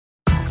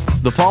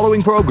The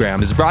following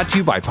program is brought to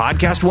you by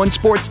Podcast One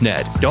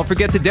Sportsnet. Don't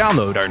forget to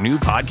download our new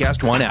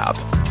Podcast One app.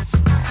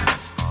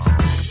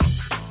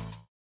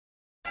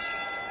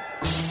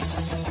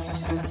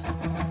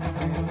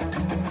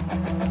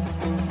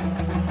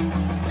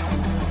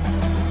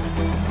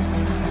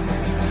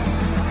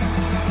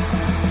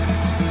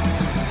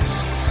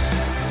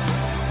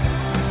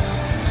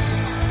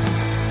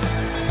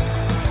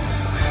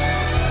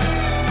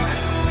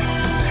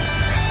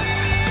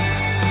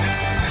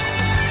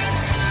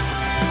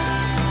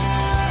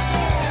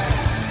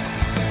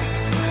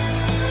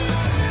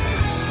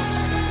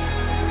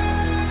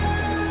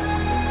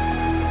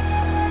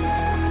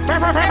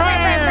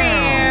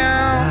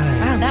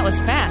 Wow, that was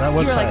fast. That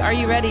was you were fast. like, "Are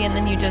you ready?" And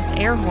then you just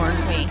air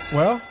horned me.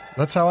 Well,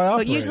 that's how I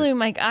operate. But usually we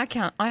make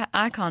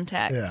eye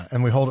contact. Yeah,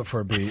 and we hold it for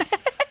a beat.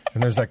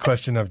 And there's that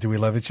question of, do we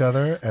love each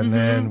other? And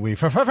then we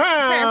out of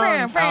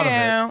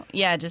it.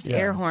 Yeah, just Yeah,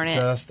 air horn it.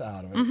 Just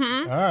out of it.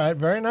 All right,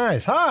 very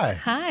nice. Hi.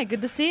 Hi,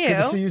 good to see you. Good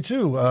to see you,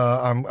 too.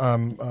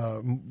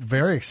 I'm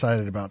very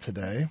excited about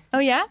today. Oh,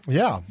 yeah?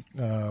 Yeah,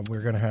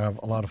 we're going to have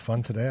a lot of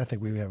fun today. I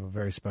think we have a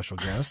very special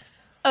guest.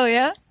 Oh,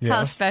 yeah? Yes.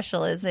 How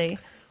special is he?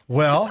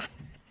 Well,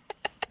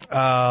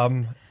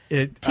 To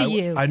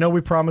you. I know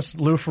we promised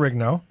Lou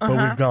Ferrigno, but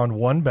we've gone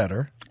one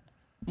better.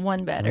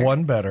 One better.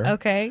 One better.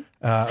 Okay.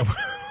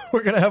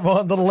 We're going to have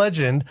on the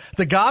legend,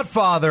 the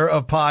godfather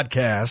of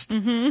podcast,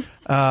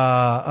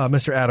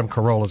 Mr. Adam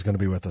Carolla is going to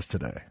be with us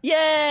today.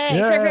 Yay!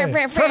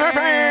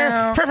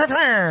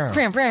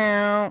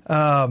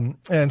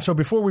 And so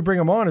before we bring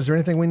him on, is there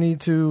anything we need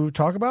to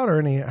talk about or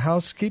any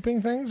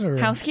housekeeping things? Or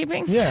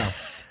Housekeeping? Yeah.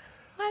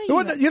 Why do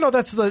you... You know,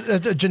 that's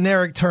a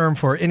generic term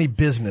for any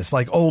business,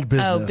 like old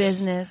business. Oh,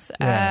 business.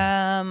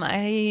 Yeah.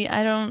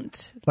 I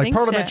don't Like think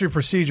parliamentary so.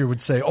 procedure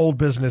would say old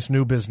business,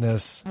 new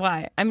business.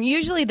 Why?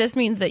 Usually this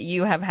means that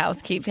you have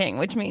housekeeping,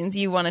 which means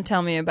you want to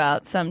tell me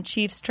about some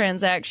Chiefs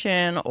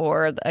transaction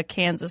or a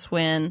Kansas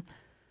win.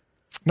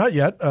 Not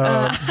yet,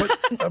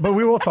 but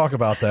we will talk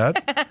about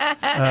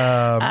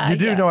that. You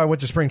do know I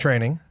went to spring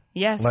training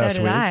Yes, last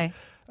so did week.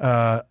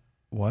 I.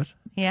 What?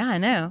 Yeah, I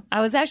know.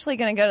 I was actually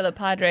going to go to the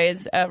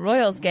Padres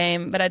Royals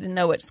game, but I didn't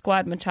know which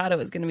squad Machado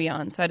was going to be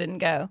on, so I didn't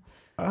go.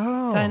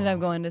 Oh. So I ended up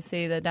going to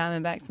see the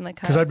Diamondbacks and the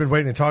Cubs. Because I've been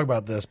waiting to talk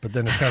about this, but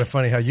then it's kind of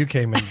funny how you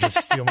came and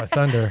just steal my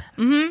thunder.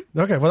 Mm-hmm.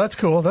 Okay, well, that's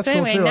cool. That's So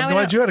cool, anyway, too. now I'm we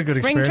glad know you had a good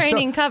spring experience.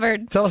 training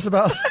covered. Tell us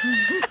about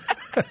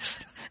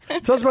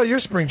your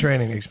spring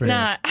training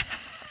experience.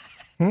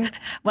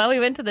 Well, we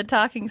went to the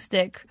Talking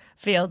Stick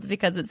Fields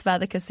because it's by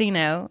the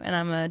casino, and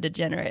I'm a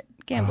degenerate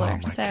gambler,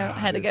 Oh, my so I God,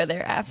 had to go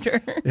there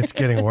after. It's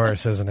getting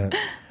worse, isn't it?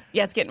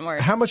 Yeah, it's getting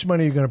worse. How much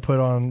money are you going to put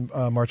on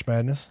March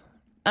Madness?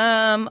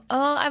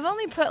 I've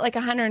only put like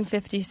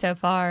 150 so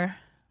far,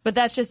 but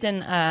that's just in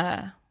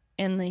the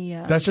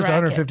That's just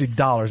brackets.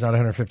 $150, not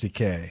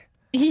 $150K.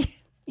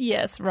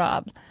 Yes,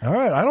 Rob. All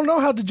right. I don't know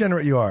how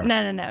degenerate you are. No.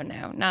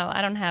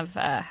 I don't have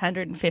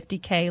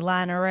 150K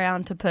lying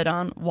around to put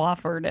on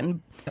Wofford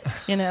and,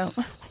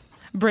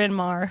 Bryn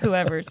Mawr,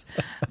 whoever's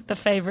the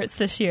favorites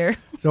this year.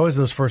 It's always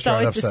those first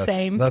round always the upsets.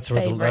 same That's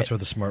where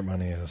favorites. smart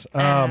money is.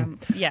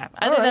 Yeah.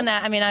 Other than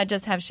that, I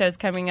just have shows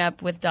coming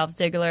up with Dolph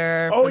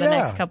Ziggler Oh, for the yeah.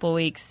 next couple of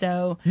weeks.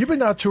 So You've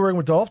been out touring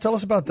with Dolph. Tell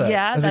us about that.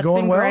 yeah, Is that's it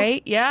going been well?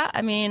 great. Yeah,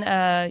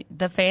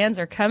 the fans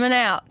are coming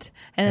out,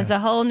 and it's a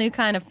whole new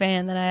kind of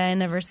fan that I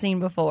never seen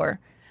before.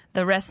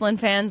 The wrestling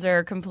fans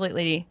are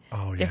completely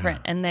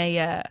different, and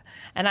they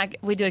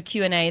we do a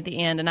Q&A at the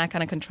end, and I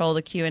kind of control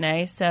the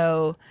Q&A.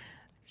 So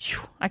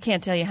I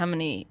can't tell you how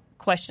many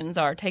questions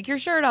are. Take your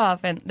shirt off,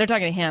 and they're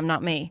talking to him,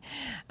 not me.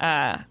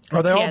 Are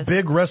they all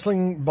big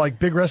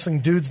wrestling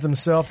dudes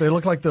themselves? They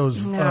look like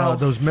those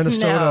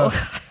Minnesota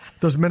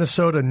those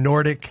Minnesota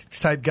Nordic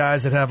type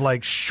guys that have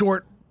like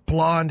short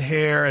blonde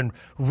hair and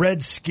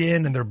red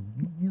skin, and they're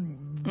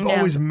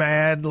always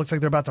mad. Looks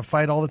like they're about to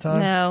fight all the time.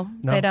 No,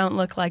 they don't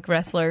look like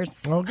wrestlers.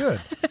 Oh,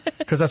 good.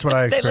 Because that's what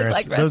I They look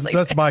experienced. like wrestling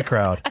That's my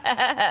crowd.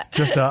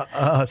 Just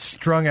a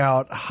strung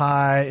out,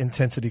 high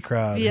intensity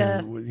crowd.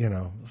 Yeah.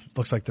 Who,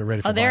 looks like they're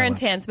ready for Oh, they're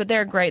violence. intense, but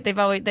they're great. They've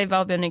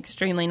all been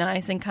extremely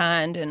nice and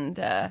kind, and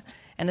the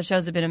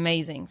shows have been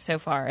amazing so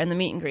far, and the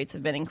meet and greets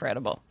have been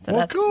incredible. So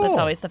Well, that's cool.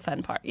 always the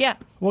fun part. Yeah.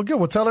 Well, good.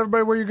 Well, tell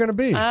everybody where you're going to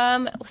be.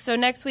 So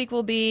next week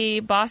will be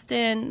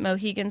Boston,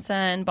 Mohegan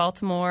Sun,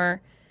 Baltimore,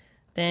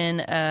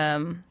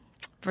 then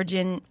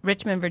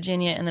Richmond,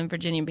 Virginia, and then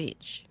Virginia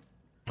Beach.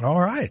 All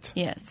right.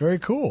 Yes. Very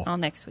cool. All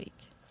next week.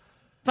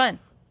 Fun.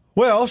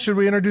 Well, should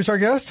we introduce our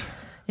guest?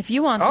 If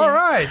you want to. All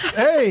right.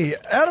 Hey,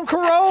 Adam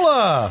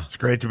Carolla. It's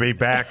great to be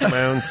back in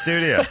my own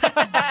studio.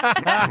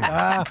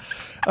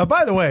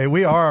 By the way,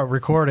 we are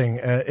recording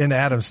in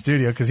Adam's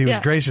studio because he was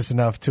Yeah. gracious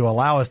enough to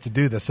allow us to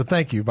do this. So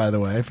thank you, by the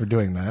way, for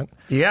doing that.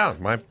 Yeah,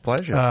 my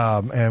pleasure.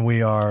 And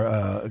we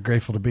are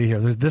grateful to be here.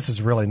 This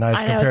is really nice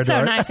I know, compared it's to so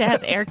our... nice. It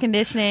has air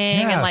conditioning,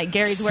 Yeah, and like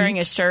Gary's wearing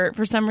a seats. shirt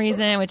for some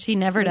reason, which he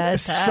never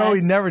does to So us.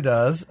 he never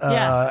does.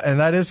 Yeah. And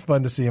that is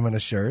fun to see him in a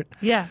shirt.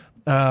 Yeah.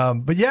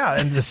 But yeah,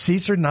 and the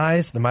seats are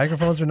nice. The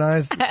microphones are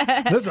nice.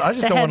 I just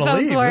The don't want to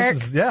headphones leave. work.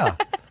 This is,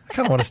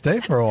 kind of want to stay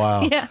for a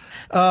while. Yeah.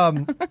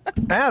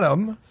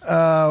 Adam,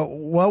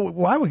 well,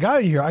 why we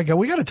got you here?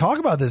 We got to talk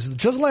about this.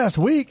 Just last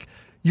week,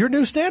 your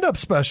new stand-up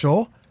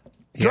special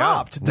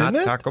dropped, didn't not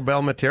it? Taco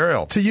Bell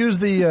material. To use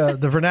the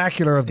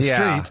vernacular of the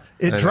street,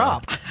 it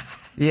dropped.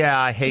 Yeah,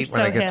 I hate You're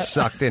when so I get hip.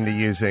 sucked into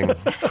using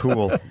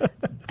cool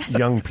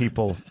young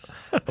people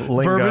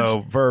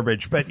lingo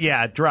verbiage. But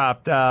yeah, it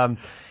dropped. My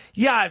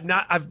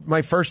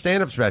first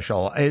stand-up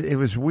special. It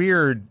was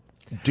weird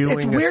doing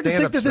It's weird a to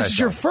think that this is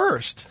your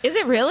first. Is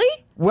it really?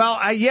 Well,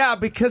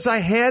 because I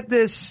had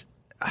this,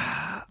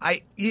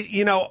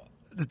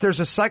 there's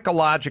a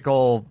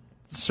psychological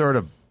sort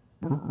of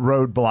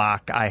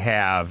roadblock I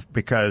have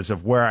because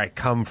of where I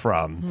come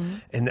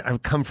from. And I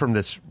come from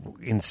this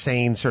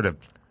insane sort of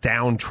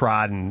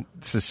downtrodden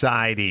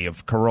society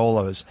of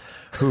Corollas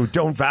who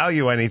don't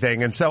value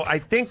anything. And so I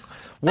think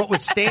what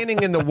was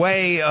standing in the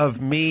way of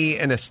me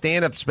and a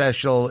stand-up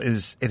special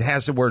is it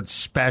has the word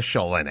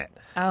special in it.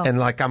 Oh. And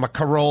like I'm a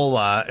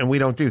Corolla and we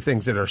don't do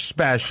things that are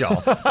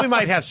special. We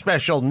might have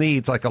special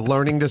needs like a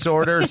learning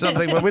disorder or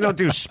something, but we don't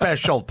do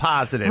special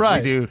positive.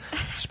 Right. We do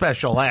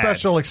special ed.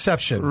 Special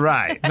exception.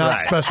 Right. Not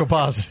special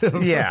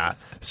positive. Yeah.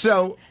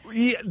 So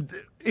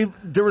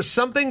there was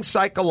something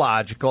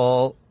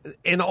psychological.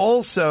 And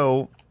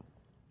also,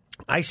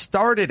 I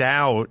started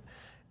out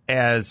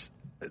as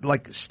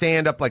like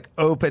stand up, like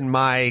open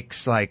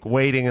mics, like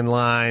waiting in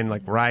line,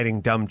 like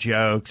writing dumb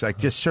jokes, like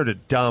just sort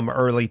of dumb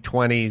early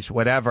 20s,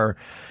 whatever.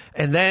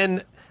 And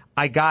then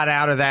I got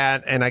out of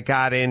that and I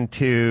got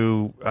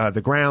into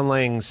the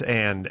Groundlings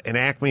and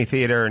Acme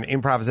Theater and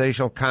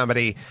improvisational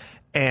comedy.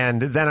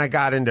 And then I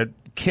got into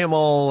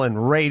Kimmel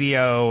and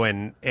radio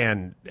and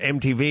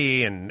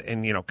MTV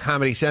and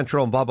Comedy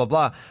Central and blah, blah,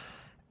 blah.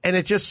 And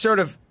it just sort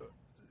of,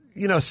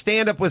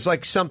 stand-up was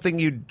like something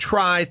you'd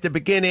try at the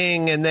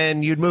beginning and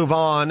then you'd move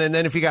on. And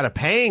then if you got a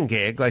paying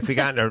gig, like if you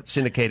got into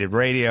syndicated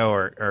radio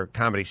or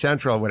Comedy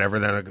Central or whatever,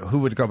 then who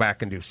would go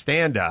back and do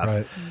stand-up?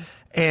 Right.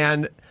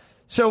 And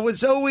so it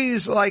was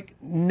always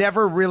like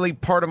never really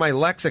part of my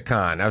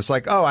lexicon. I was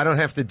like, oh, I don't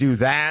have to do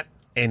that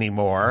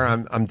anymore.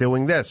 I'm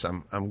doing this.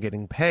 I'm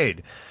getting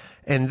paid.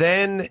 And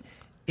then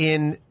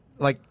in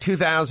like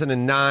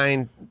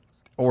 2009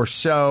 or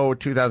so,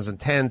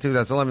 2010,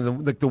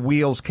 2011, the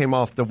wheels came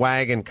off the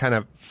wagon kind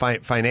of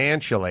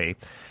financially.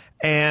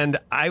 And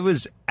I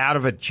was out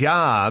of a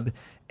job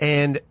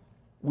and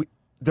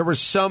there was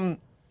some,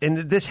 and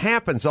this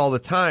happens all the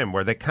time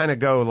where they kind of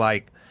go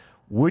like,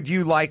 would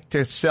you like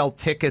to sell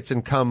tickets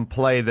and come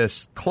play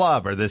this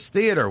club or this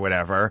theater or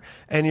whatever?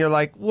 And you're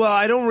like, well,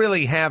 I don't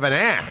really have an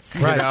act,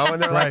 Right.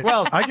 And they're like, Right.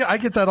 well, I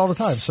get that all the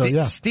time. So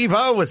yeah.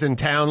 Steve-O was in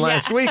town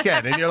last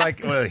weekend, and you're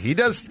like, well, he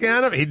does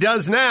stand-up. He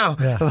does now.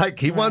 Yeah. Like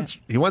he wants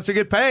to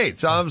get paid.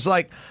 So I was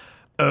like,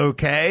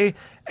 okay.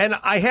 And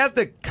I had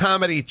the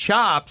comedy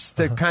chops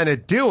to kind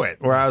of do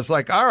it, where I was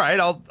like, all right,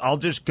 I'll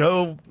just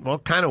go, we'll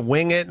kind of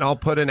wing it, and I'll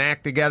put an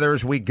act together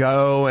as we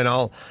go, and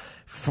I'll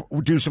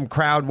do some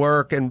crowd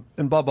work and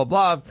blah, blah,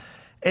 blah.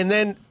 And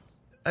then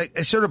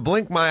I sort of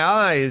blinked my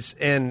eyes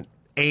and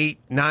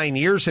 8-9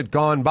 years had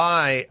gone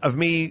by of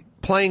me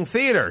playing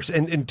theaters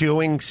and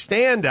doing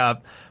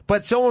stand-up.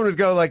 But someone would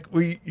go like,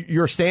 well,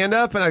 you're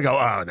stand-up? And I go,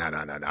 oh, no.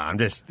 I'm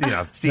just,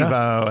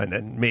 Steve-O and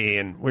then me,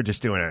 and we're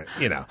just doing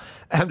it,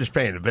 I'm just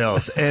paying the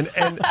bills. And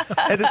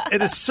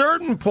at a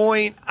certain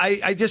point,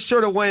 I just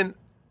sort of went,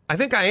 I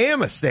think I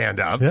am a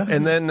stand-up. Yeah.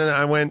 And then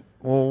I went,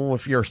 well,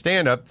 if you're a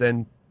stand-up,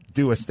 then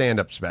do a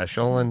stand-up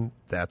special, and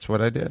that's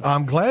what I did.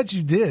 I'm glad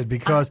you did,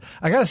 because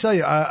I got to tell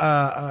you,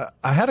 I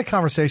had a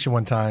conversation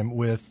one time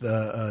with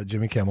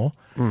Jimmy Kimmel,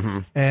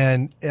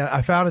 and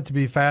I found it to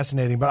be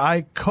fascinating, but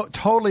I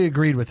totally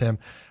agreed with him.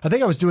 I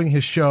think I was doing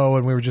his show,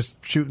 and we were just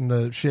shooting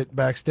the shit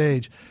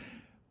backstage,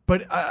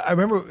 but I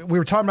remember we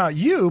were talking about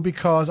you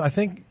because I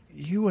think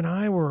you and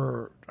I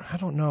were, I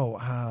don't know,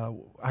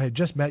 I had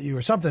just met you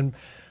or something.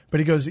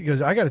 But he goes,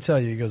 I got to tell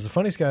you, the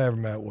funniest guy I ever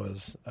met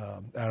was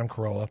Adam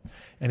Carolla.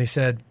 And he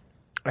said,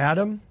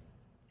 Adam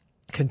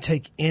can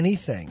take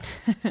anything,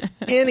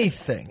 any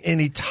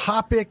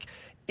topic,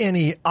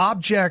 any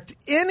object,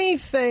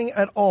 anything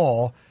at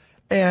all,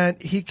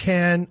 and he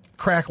can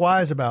crack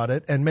wise about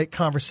it and make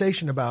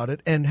conversation about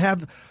it and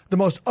have the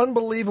most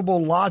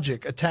unbelievable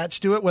logic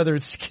attached to it, whether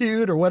it's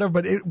skewed or whatever,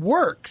 but it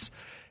works.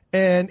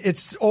 And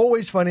it's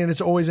always funny and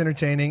it's always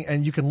entertaining,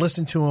 and you can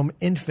listen to him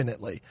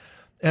infinitely.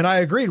 And I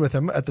agreed with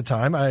him at the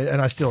time, and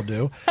I still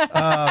do.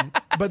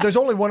 But there's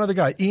only one other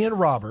guy, Ian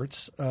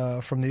Roberts,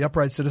 from the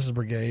Upright Citizens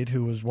Brigade,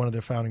 who was one of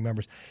their founding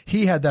members.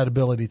 He had that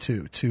ability,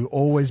 too, to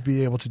always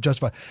be able to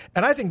justify.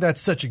 And I think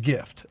that's such a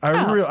gift.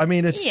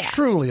 It's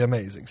truly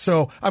amazing.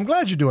 So I'm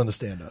glad you're doing the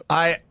stand-up.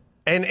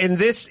 And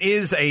this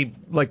is a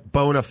like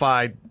bona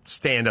fide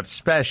stand-up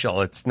special.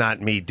 It's not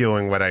me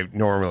doing what I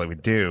normally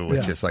would do,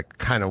 which is like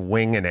kind of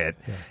winging it.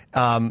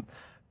 Yeah.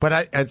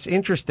 But it's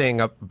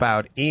interesting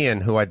about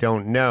Ian, who I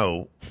don't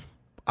know.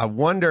 I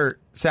wonder,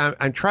 so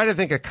I'm trying to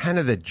think of kind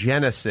of the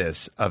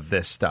genesis of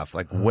this stuff,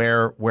 like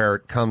where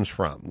it comes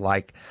from.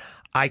 Like,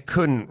 I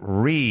couldn't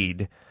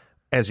read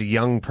as a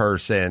young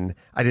person.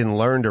 I didn't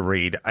learn to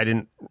read. I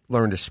didn't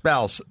learn to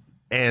spell.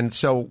 And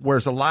so,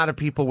 whereas a lot of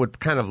people would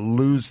kind of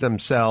lose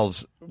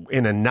themselves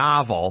in a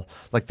novel,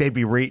 like they'd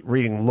be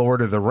reading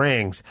Lord of the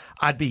Rings,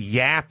 I'd be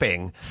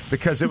yapping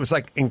because it was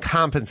like in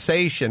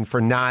compensation for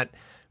not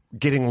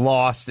getting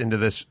lost into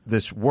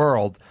this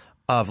world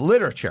of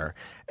literature.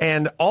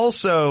 And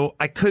also,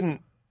 I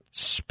couldn't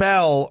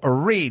spell or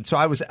read, so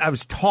I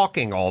was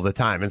talking all the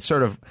time and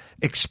sort of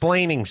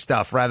explaining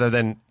stuff rather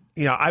than,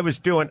 I was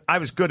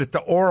good at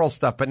the oral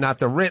stuff but not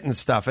the written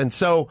stuff. And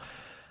so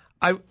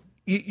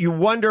you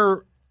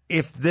wonder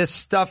if this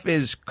stuff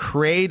is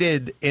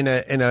created in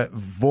a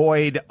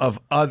void of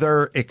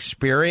other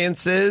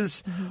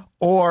experiences,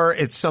 or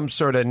it's some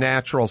sort of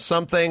natural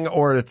something,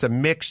 or it's a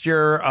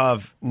mixture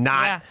of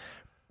not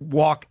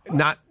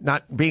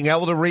being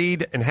able to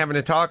read and having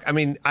to talk. I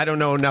mean, I don't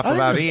know enough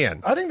about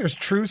Ian. I think there's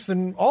truth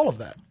in all of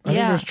that. I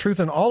think there's truth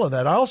in all of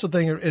that. I also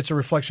think it's a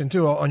reflection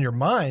too on your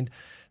mind,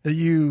 that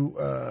you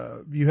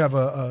have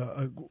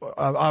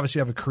obviously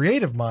have a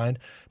creative mind,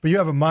 but you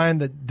have a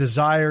mind that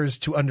desires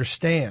to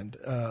understand.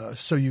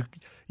 So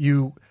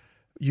you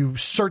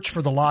search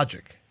for the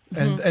logic,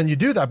 and you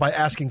do that by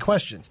asking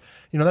questions.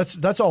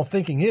 That's all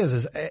thinking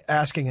is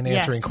asking and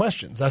answering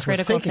questions. That's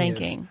critical what thinking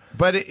thinking is.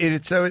 But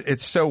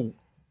it's so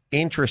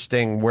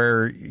interesting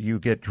where you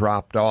get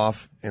dropped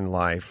off in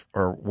life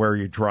or where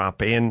you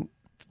drop in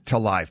to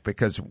life,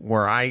 because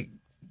where I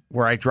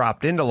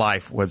dropped into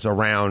life was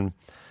around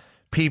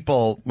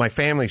people. My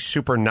family's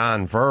super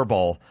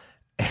nonverbal,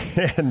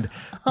 and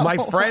my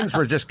friends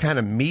were just kind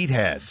of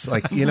meatheads,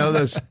 like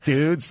those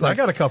dudes. Like, I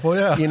got a couple,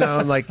 yeah.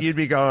 Like you'd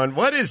be going,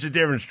 "What is the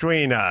difference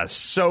between a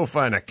sofa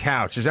and a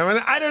couch?"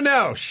 I don't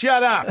know.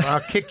 Shut up! I'll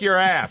kick your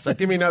ass. Like,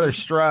 give me another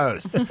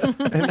Stroh's.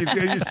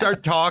 And you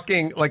start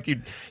talking like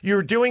you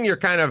were doing your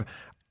kind of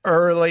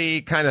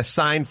early kind of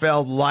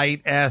Seinfeld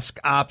light-esque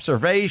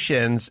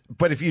observations,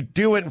 but if you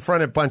do it in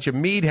front of a bunch of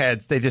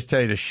meatheads, they just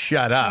tell you to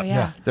shut up.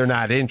 They're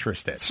not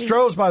interested.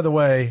 Stroh's, by the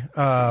way,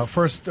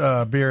 first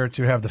beer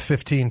to have the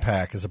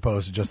 15-pack as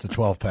opposed to just the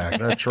 12-pack.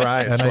 That's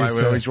right. That's why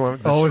we always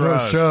want the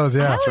Stroh's,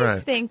 yeah. I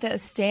always think that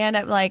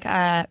stand-up,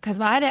 because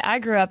I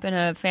grew up in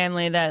a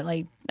family that,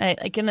 like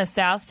in the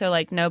South, so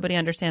like nobody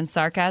understands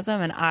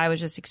sarcasm, and I was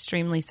just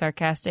extremely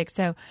sarcastic.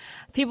 So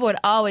people would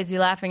always be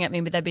laughing at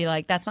me, but they'd be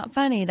like, "That's not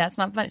funny. That's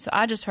not funny." So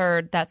I just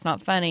heard "that's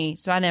not funny,"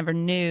 so I never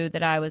knew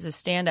that I was a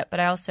stand-up. But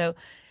I also,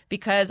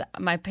 because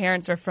my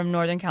parents are from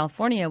Northern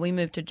California, we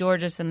moved to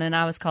Georgia, and then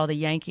I was called a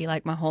Yankee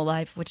like my whole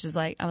life, which is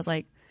like I was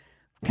like,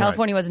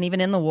 California wasn't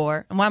even in the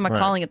war, and why am I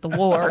calling it the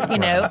war?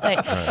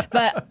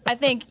 But I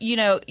think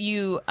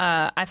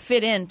I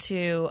fit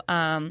into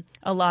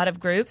a lot of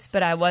groups,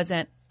 but I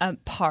wasn't a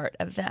part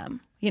of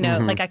them.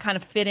 Like I kind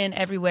of fit in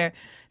everywhere.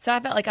 So I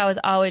felt like I was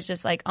always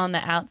just like on the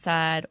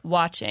outside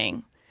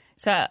watching.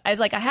 So I was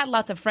like, I had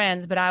lots of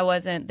friends, but I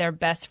wasn't their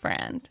best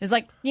friend. It's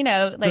like,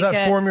 how did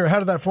that form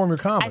your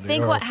comedy? I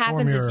think what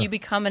happens is you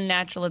become a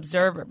natural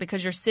observer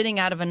because you're sitting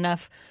out of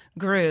enough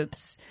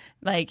groups,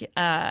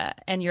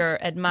 and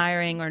you're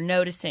admiring or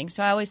noticing.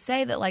 So I always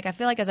say that, I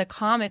feel like as a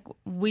comic,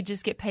 we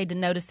just get paid to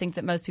notice things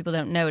that most people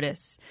don't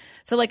notice.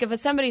 So, if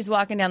somebody's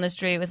walking down the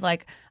street with,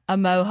 a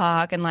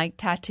mohawk and,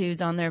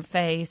 tattoos on their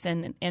face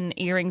and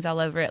earrings all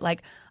over it,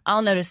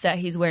 I'll notice that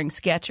he's wearing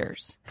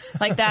Skechers.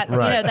 Like that,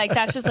 right.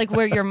 That's just,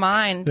 where your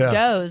mind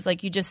goes.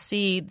 You just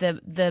see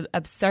the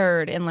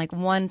absurd in,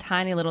 one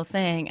tiny little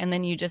thing, and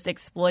then you just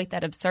exploit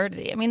that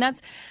absurdity. I mean,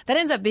 that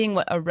ends up being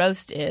what a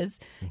roast is.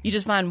 You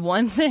just find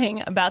one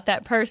thing about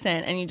that person,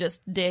 and you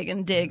just dig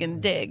and dig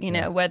and dig,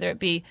 whether it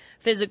be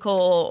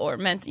physical or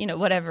mental,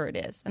 whatever it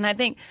is. And I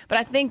think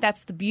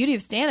that's the beauty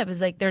of stand-up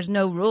is, there's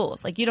no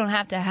rules. You don't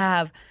have to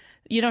have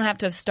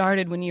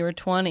started when you were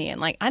 20.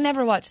 And I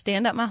never watched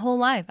stand-up my whole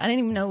life. I didn't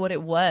even know what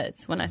it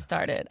was when I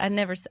started.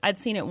 I'd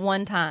seen it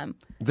one time.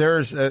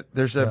 There's a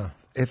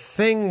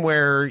thing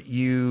where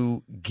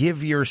you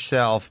give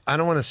yourself, I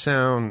don't want to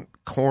sound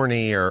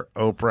corny or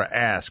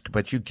Oprah-esque,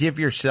 but you give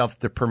yourself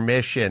the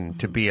permission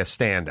to be a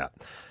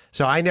stand-up.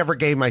 So I never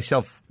gave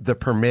myself the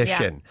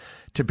permission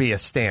to be a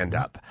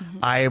stand-up.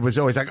 I was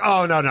always like,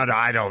 "Oh no,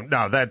 I don't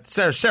know that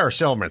Sarah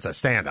Silverman's a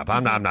stand-up.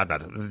 I'm not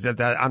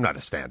a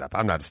stand-up.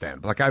 I'm not a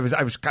stand-up." I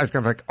was kind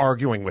of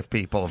arguing with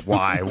people of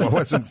why it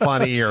wasn't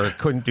funny or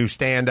couldn't do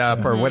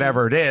stand-up or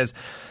whatever it is,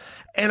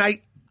 and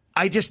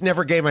I just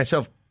never gave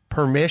myself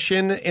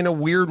permission in a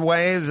weird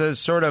way, as a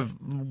sort of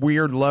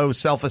weird low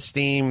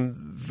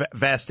self-esteem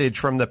vestige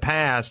from the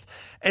past.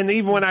 And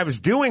even when I was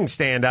doing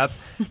stand-up,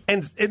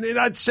 and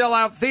I'd sell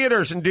out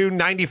theaters and do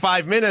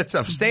 95 minutes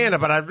of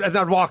stand-up, and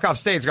I'd walk off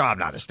stage and go, "I'm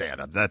not a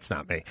stand-up. That's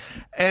not me."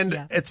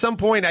 And at some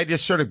point, I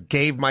just sort of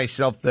gave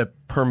myself the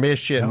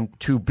permission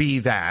to be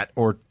that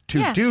or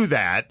to do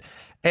that.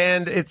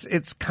 And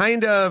it's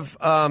kind of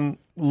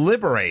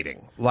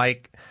liberating.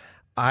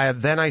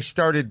 Then I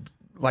started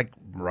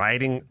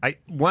writing.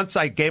 Once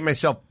I gave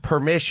myself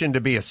permission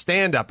to be a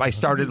stand-up, I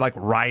started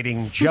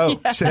writing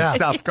jokes and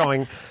stuff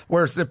going,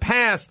 whereas the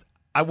past,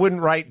 I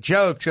wouldn't write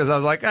jokes because I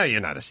was like, "Oh,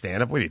 you're not a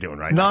stand-up. What are you doing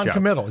writing a joke?"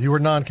 Non-committal. You were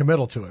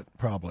non-committal to it,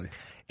 probably.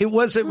 It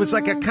was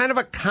like a kind of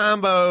a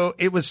combo.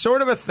 It was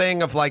sort of a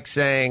thing of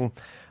saying,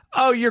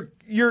 Oh,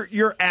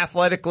 you're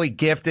athletically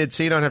gifted,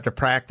 so you don't have to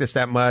practice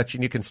that much,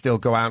 and you can still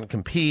go out and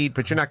compete,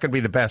 but you're not going to be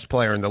the best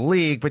player in the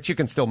league, but you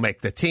can still make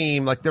the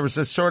team. Like, there was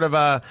this sort of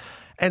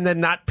and then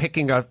not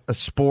picking a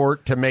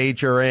sport to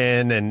major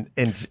in.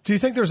 And do you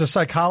think there's a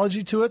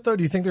psychology to it, though?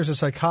 Do you think there's a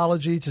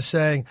psychology to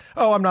saying,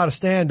 oh, I'm not a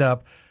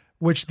stand-up,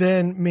 which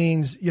then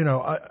means,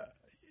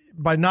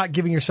 by not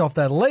giving yourself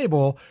that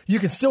label, you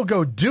can still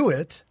go do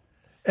it.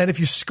 And if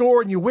you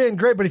score and you win,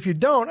 great. But if you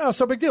don't, oh,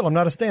 so big deal. I'm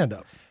not a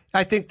stand-up.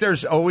 I think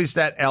there's always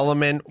that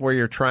element where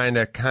you're trying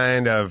to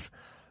kind of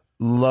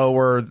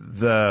lower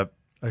the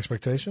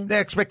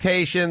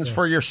expectations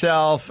for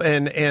yourself,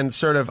 and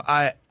sort of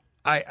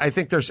I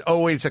think there's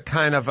always a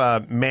kind of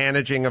a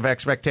managing of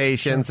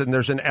expectations, and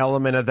there's an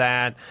element of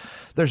that.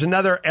 There's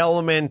another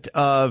element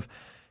of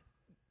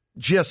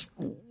just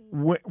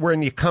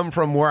when you come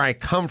from where I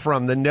come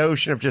from, the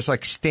notion of just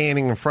like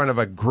standing in front of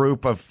a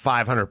group of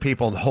 500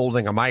 people and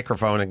holding a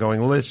microphone and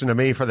going, listen to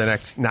me for the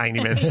next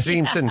 90 minutes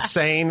seems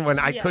insane when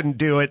I couldn't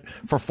do it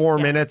for 4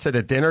 minutes at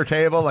a dinner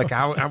table. Like,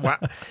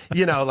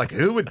 like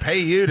who would pay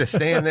you to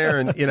stand there?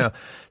 And,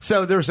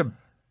 so there's a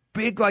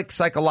big like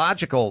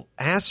psychological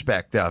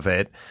aspect of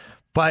it.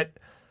 But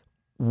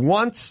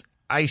once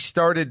I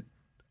started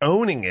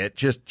owning it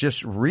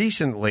just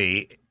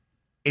recently,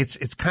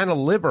 it's kind of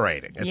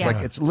liberating. It's like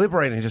it's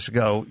liberating just to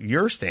go,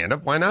 you're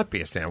stand-up. Why not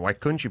be a stand-up? Why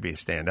couldn't you be a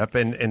stand-up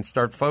and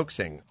start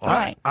focusing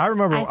on it? I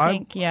remember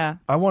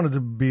I wanted to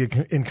be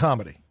in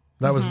comedy.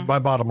 That was my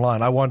bottom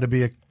line. I wanted to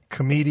be a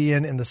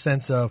comedian in the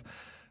sense of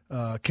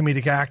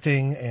comedic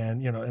acting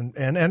and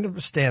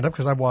stand-up,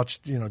 because I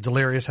watched,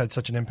 Delirious had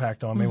such an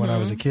impact on me when I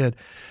was a kid.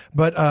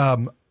 But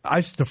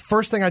the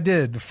first thing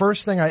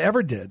I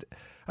ever did,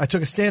 I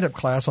took a stand-up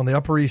class on the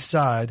Upper East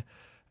Side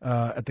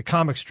at the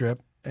comic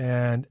strip.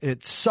 And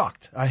it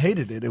sucked. I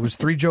hated it. It was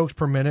 3 jokes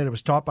per minute. It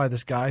was taught by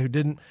this guy who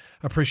didn't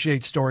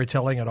appreciate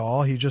storytelling at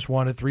all. He just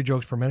wanted 3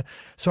 jokes per minute.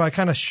 So I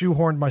kind of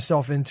shoehorned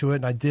myself into it,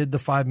 and I did the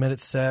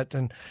 5-minute set,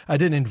 and I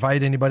didn't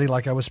invite anybody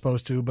like I was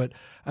supposed to, but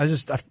I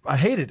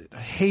hated it. I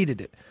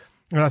hated it.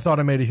 And I thought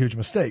I made a huge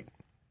mistake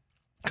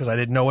because I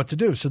didn't know what to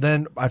do. So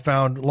then I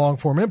found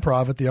long-form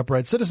improv at the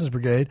Upright Citizens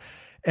Brigade,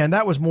 and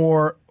that was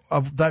more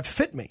of that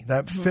fit me.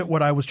 That fit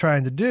what I was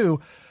trying to do.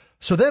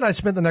 So then I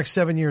spent the next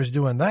 7 years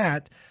doing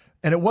that.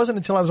 And it wasn't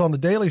until I was on The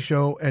Daily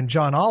Show and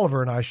John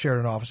Oliver and I shared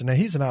an office. And now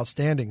he's an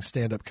outstanding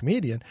stand-up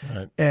comedian.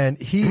 Right. And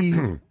he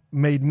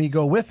made me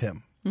go with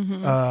him.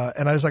 And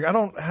I was like,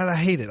 I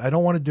hate it. I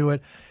don't want to do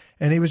it.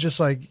 And he was just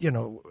like,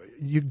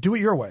 you do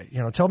it your way.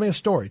 Tell me a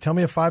story. Tell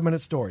me a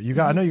 5-minute story.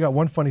 I know you got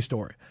one funny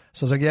story.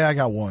 So I was like, yeah, I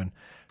got one.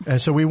 And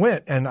so we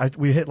went, and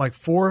we hit like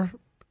 4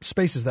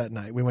 spaces that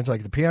night. We went to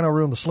like the piano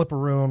room, the slipper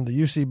room, the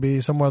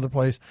UCB, some other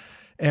place.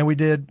 And we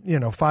did,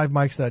 5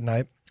 mics that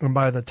night. And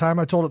by the time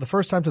I told it the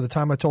first time to the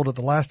time I told it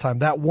the last time,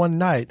 that one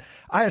night,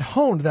 I had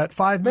honed that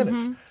 5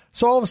 minutes.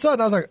 So all of a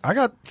sudden, I was like, I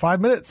got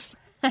 5 minutes.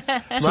 Then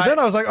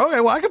I was like, okay,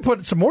 well, I could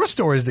put some more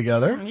stories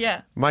together.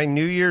 Yeah. My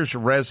New Year's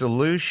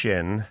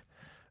resolution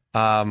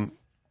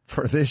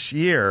for this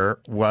year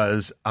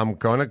was I'm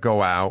going to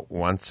go out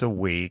once a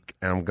week,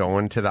 and I'm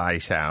going to the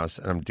Ice House,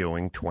 and I'm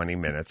doing 20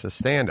 minutes of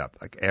stand-up,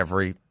 like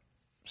every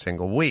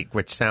single week,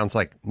 which sounds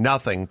like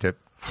nothing to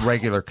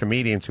regular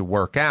comedians who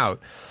work out.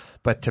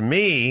 But to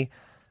me,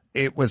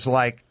 it was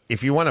like,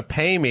 if you want to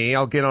pay me,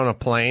 I'll get on a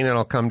plane and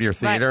I'll come to your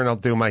theater and I'll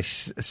do my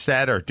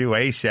set or do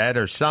a set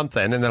or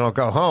something, and then I'll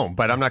go home.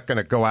 But I'm not going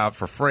to go out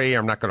for free.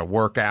 I'm not going to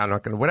work out. I'm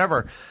not going to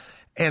whatever.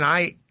 And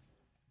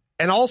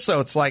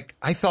also it's like,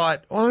 I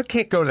thought, well, I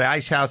can't go to the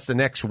Ice House the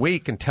next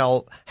week and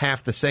tell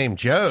half the same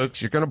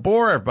jokes. You're going to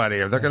bore everybody,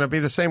 or they're going to be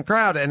the same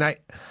crowd. And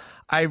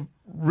I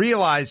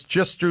realized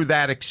just through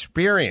that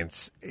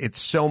experience, it's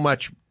so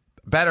much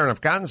better, and I've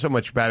gotten so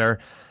much better.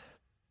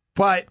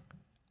 But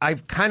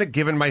I've kind of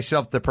given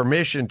myself the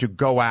permission to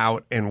go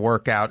out and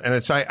work out.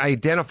 And I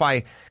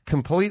identify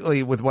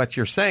completely with what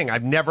you're saying.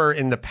 I've never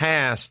in the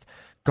past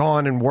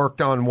gone and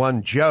worked on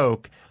one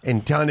joke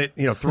and done it,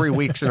 3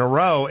 weeks in a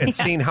row and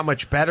seen how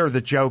much better the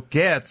joke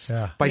gets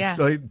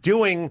by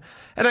doing.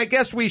 And I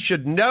guess we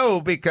should know,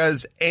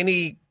 because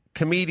any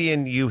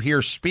comedian you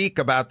hear speak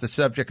about the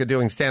subject of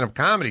doing stand-up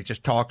comedy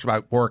just talks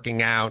about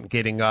working out and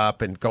getting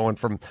up and going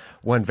from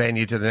one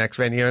venue to the next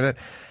venue.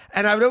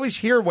 And I would always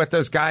hear what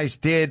those guys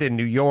did in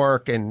New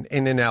York and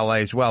in LA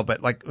as well.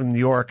 But like in New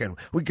York, and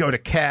we go to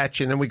Catch,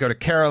 and then we go to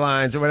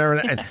Caroline's or whatever,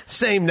 and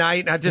same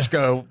night, and I just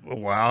go,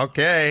 well,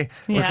 okay.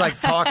 It's like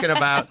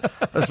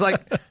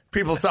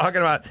people talking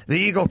about the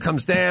eagle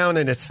comes down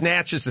and it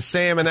snatches the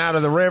salmon out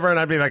of the river, and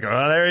I'd be like,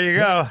 oh, there you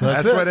go.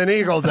 That's what an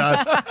eagle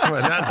does.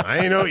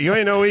 You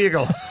ain't no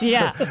eagle.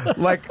 Yeah.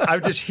 Like, I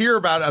would just hear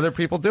about other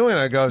people doing it.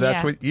 I go,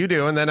 that's what you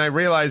do. And then I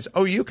realize,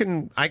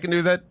 I can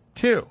do that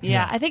too.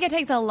 Yeah. I think it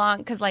takes a long,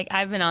 because like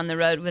I've been on the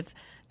road with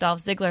Dolph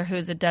Ziggler,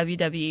 who's a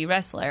WWE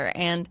wrestler,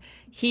 and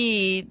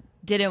he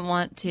didn't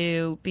want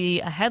to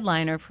be a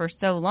headliner for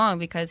so long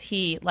because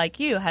he,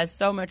 like you, has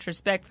so much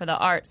respect for the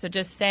art. So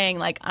just saying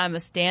like I'm a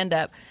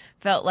stand-up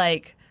felt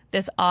like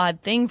this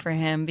odd thing for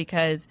him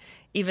because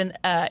even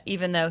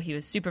though he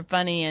was super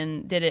funny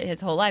and did it his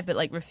whole life, but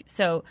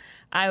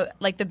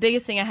the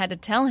biggest thing I had to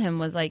tell him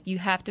was like, you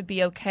have to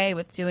be okay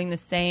with doing the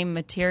same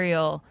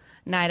material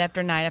night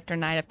after night after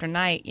night after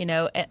night,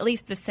 at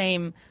least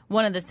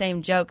one of the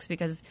same jokes,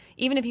 because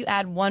even if you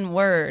add one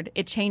word,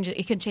 it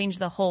can change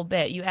the whole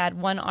bit. You add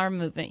one arm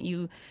movement,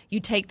 you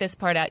take this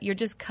part out, you're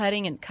just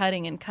cutting and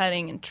cutting and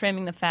cutting and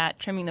trimming the fat,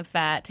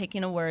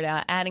 taking a word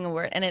out, adding a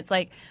word. And it's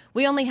like,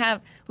 we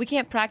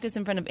can't practice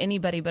in front of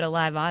anybody but a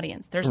live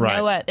audience. There's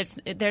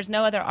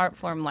no other art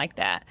form like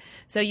that.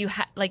 So you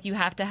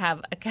have to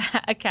have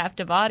a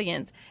captive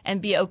audience and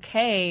be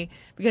okay,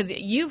 because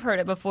you've heard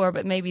it before,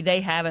 but maybe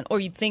they haven't, or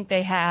you think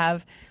they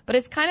have. But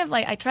it's kind of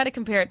like, I try to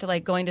compare it to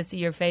like going to see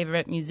your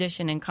favorite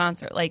musician in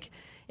concert. Like,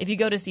 if you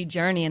go to see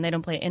Journey and they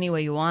don't play it any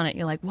way you want it,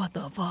 you're like, what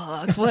the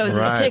fuck? What was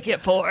this ticket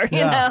for? You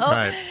know?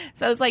 Right.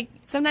 So it's like,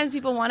 sometimes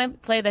people want to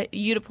play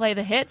you to play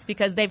the hits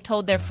because they've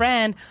told their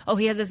friend, oh,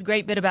 he has this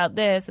great bit about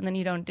this, and then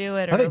you don't do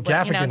it. Or, I think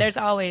Gaffigan, there's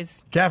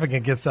always...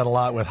 Gaffigan gets that a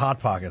lot with Hot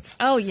Pockets.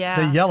 Oh,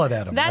 yeah. They yell it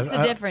at him. That's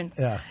the difference.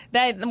 Yeah.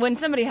 That when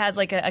somebody has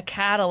like a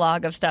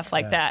catalog of stuff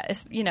like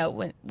that,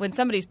 when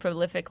somebody's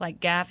prolific like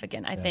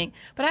Gaffigan, I think.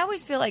 But I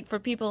always feel like for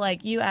people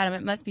like you, Adam,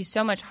 it must be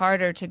so much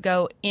harder to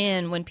go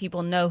in when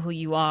people know who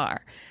you are.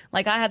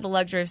 Like, I had the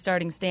luxury of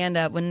starting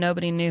stand-up when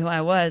nobody knew who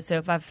I was, so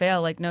if I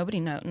fail, like,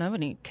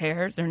 nobody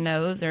cares or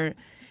knows, or,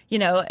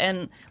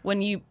 and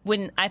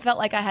when I felt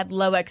like I had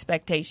low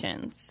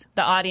expectations,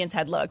 the audience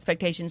had low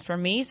expectations for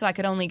me, so I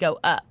could only go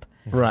up.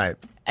 Right.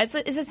 It's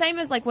the same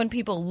as, like, when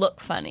people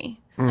look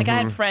funny. Like, I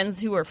had friends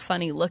who were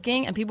funny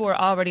looking, and people were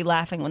already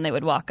laughing when they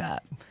would walk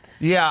up.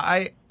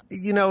 Yeah,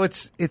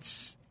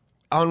 it's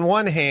on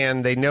one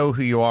hand, they know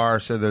who you are,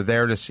 so they're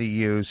there to see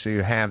you, so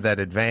you have that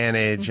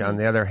advantage. On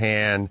the other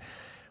hand,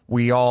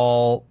 we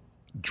all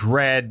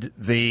dread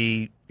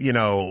the,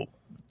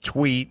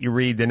 tweet you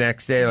read the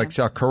next day, like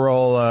saw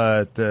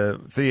Carolla at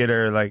the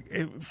theater,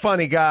 like,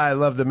 funny guy,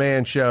 love the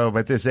Man Show,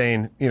 but this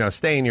ain't,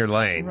 stay in your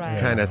lane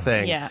kind of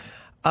thing. Yeah.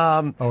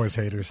 Always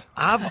haters.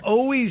 I've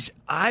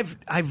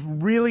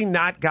really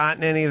not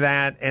gotten any of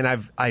that,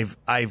 and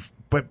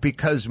but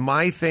because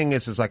my thing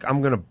is like,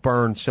 I'm going to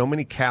burn so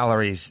many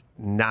calories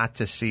not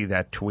to see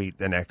that tweet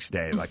the next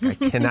day. Like, I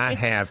cannot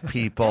have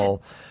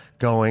people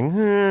going,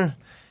 it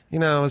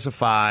was a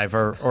 5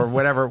 or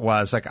whatever it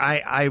was. Like,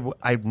 I'm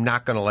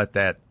not going to let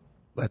that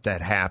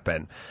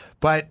happen.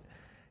 But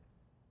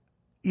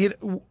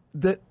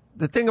the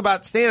thing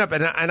about stand-up,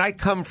 and I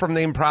come from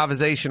the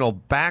improvisational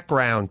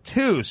background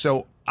too,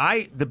 so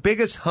the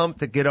biggest hump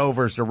to get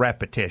over is the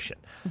repetition.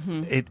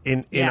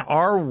 In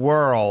our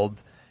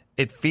world,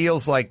 it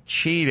feels like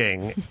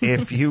cheating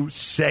if you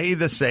say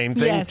the same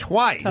thing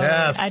twice. Totally.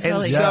 Yes. I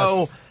totally And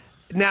so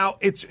now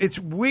it's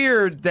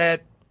weird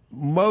that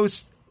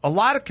a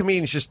lot of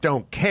comedians just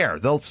don't care.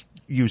 They'll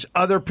use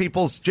other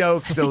people's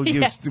jokes. They'll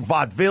use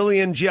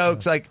vaudevillian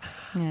jokes. Like,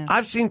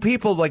 I've seen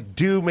people like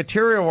do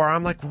material where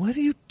I'm like, what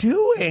are you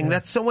doing?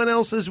 That's someone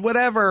else's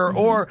whatever.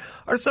 Or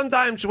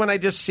sometimes when I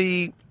just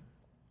see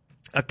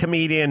a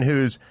comedian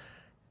who's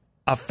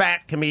a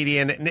fat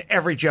comedian and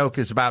every joke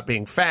is about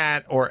being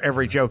fat or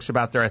every joke's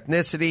about their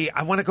ethnicity,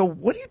 I want to go,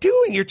 what are you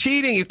doing? You're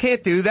cheating. You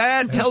can't do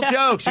that. Tell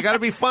jokes. You got to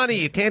be funny.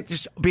 You can't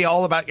just be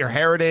all about your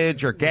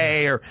heritage or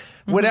gay or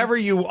whatever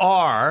you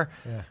are.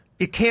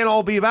 It can't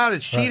all be about it.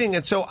 It's cheating.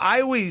 And so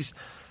I always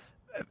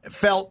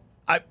felt,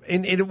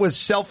 and it was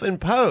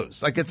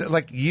self-imposed. Like, it's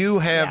like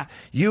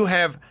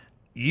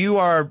you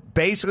are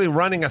basically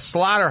running a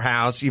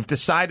slaughterhouse. You've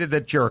decided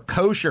that you're a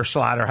kosher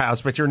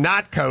slaughterhouse, but you're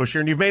not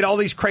kosher, and you've made all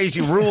these crazy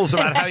rules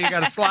about how you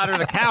got to slaughter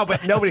the cow,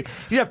 but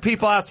you have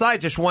people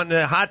outside just wanting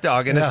a hot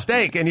dog and a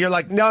steak, and you're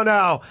like,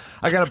 no,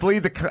 I got to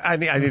bleed I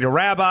need a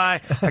rabbi.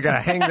 I got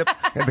to hang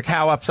the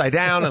cow upside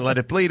down and let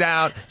it bleed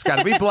out. It's got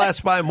to be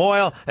blessed by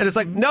moil. And it's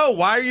like, no,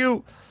 why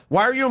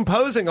are you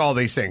imposing all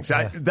these things?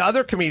 The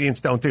other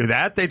comedians don't do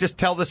that. They just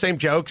tell the same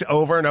jokes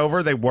over and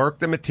over. They work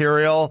the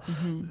material.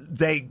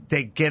 They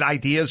get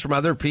ideas from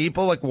other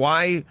people. Like,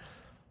 why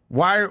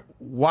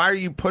are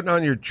you putting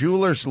on your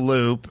jeweler's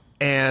loop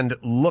and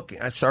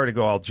looking? I sorry to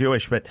go all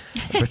Jewish, but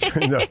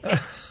becomes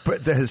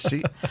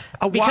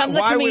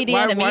a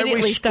comedian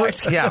immediately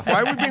starts.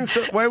 Why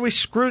are we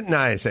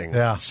scrutinizing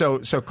so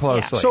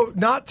closely? So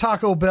not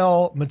Taco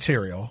Bell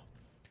material.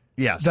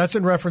 Yes. That's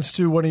in reference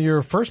to one of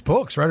your first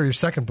books, right? Or your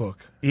second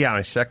book? Yeah,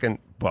 my second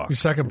book. Your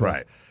second book.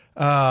 Right.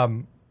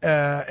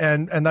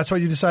 And that's why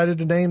you decided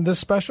to name this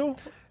special?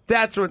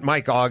 That's what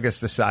Mike August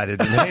decided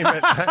to name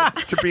it.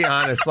 To be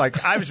honest,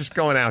 like, I was just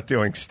going out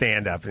doing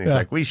stand-up, and he's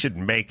like, we should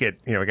make it,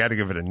 we got to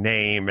give it a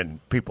name, and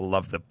people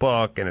love the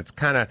book, and it's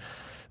kind of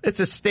It's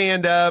a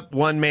stand-up,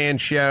 one-man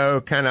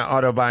show, kind of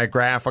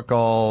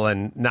autobiographical,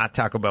 and Not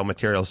Taco Bell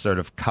material sort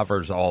of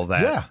covers all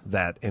that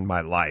that in my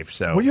life.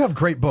 So, well, you have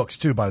great books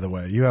too, by the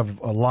way. You have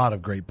a lot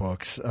of great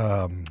books.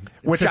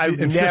 Which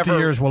in 50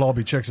 years, We'll All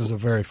Be Chicks is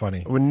very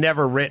funny. Were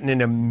never written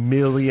in a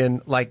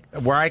million. Like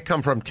where I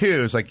come from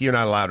too is like you're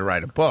not allowed to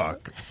write a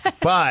book,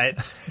 but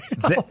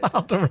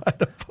allowed to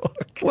write a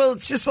book. Well,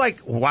 it's just like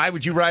why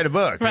would you write a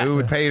book? Right. Who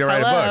would pay you to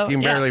write a book? You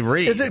can barely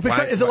read. Is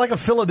it like a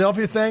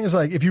Philadelphia thing? It's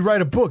like if you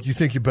write a book, you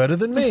think you're better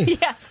than me.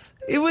 Yeah.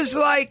 It was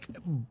like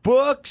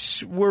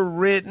books were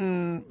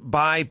written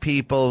by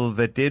people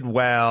that did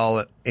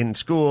well in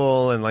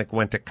school and like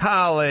went to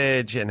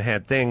college and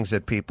had things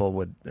that people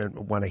would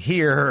want to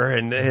hear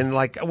and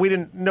like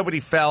nobody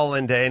fell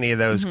into any of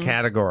those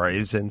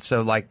categories. And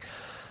so like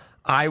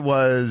it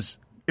was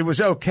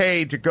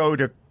okay to go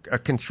to a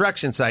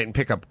construction site and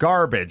pick up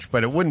garbage,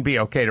 but it wouldn't be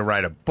okay to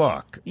write a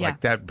book. Yeah.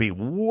 Like that'd be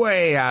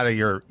way out of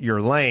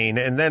your lane.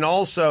 And then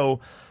also,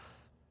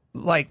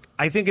 like,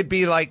 I think it'd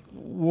be like,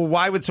 well,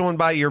 why would someone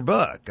buy your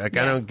book? Like,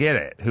 I don't get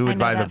it. Who would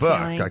buy the book?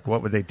 Feeling. Like,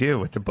 what would they do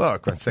with the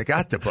book once they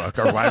got the book?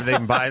 Or why would they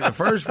even buy it in the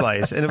first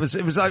place? And it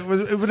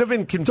would have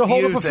been confusing. To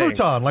hold up a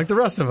futon like the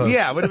rest of us.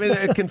 Yeah, it would have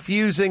been a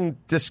confusing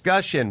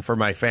discussion for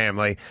my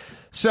family.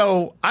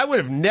 So I would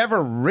have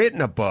never written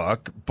a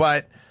book,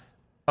 but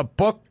a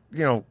book,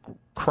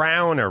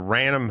 Crown or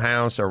Random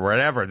House or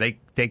whatever, they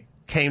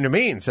came to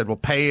me and said, we'll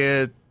pay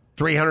you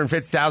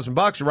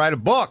 $350,000 to write a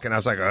book. And I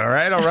was like, all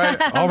right, I'll write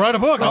I'll write a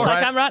book.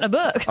 I'm writing a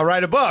book. I'll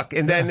write a book.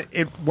 And then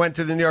it went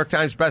to the New York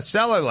Times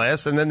bestseller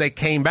list. And then they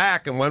came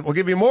back and went, we'll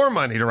give you more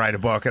money to write a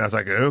book. And I was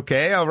like,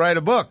 okay, I'll write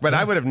a book. But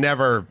I would have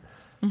never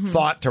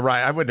thought to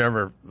write. I would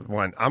never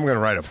went, I'm going to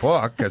write a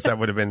book because that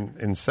would have been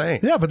insane.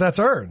 Yeah, but that's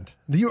earned.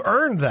 You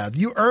earned that.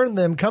 You earned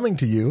them coming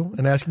to you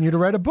and asking you to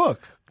write a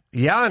book.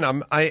 Yeah.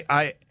 And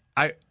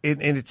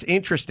and it's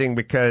interesting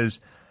because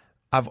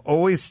I've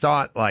always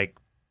thought like,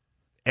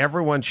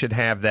 everyone should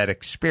have that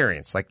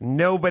experience. Like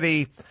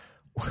nobody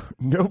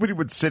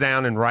would sit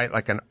down and write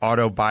like an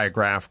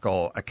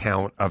autobiographical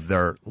account of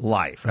their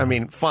life. I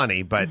mean,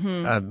 funny, but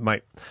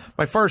my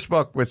first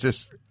book was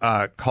just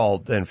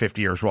called "In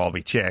 50 Years We'll All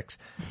Be Chicks,"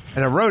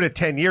 and I wrote it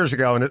 10 years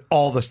ago, and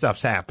all the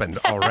stuff's happened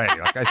already.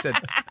 Like I said,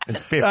 in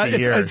 50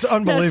 years, it's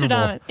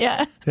unbelievable.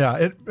 Yeah.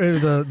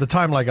 The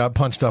timeline got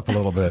punched up a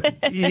little bit.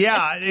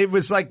 Yeah, it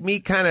was like me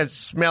kind of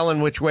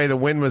smelling which way the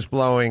wind was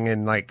blowing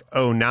in like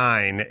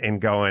 2009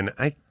 and going,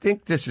 I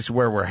think this is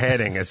where we're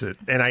heading.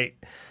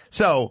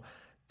 So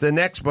the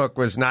next book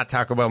was Not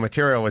Taco Bell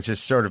material, which is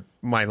sort of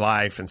my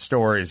life and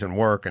stories and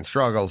work and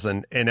struggles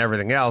and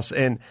everything else.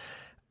 And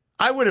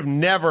I would have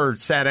never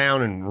sat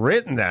down and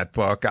written that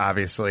book,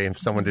 obviously, if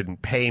someone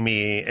didn't pay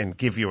me and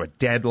give you a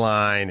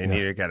deadline and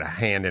you got a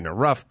hand in a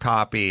rough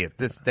copy at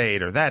this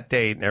date or that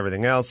date and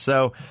everything else.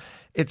 So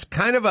it's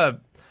kind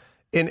of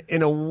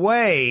in a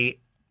way,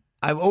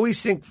 I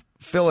always think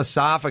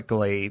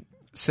philosophically,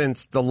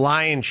 since the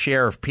lion's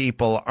share of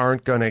people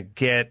aren't going to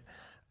get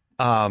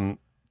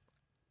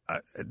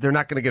they're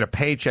not going to get a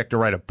paycheck to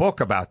write a book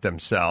about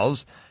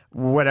themselves,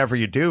 whatever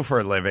you do for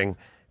a living.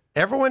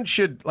 Everyone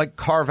should like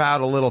carve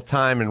out a little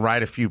time and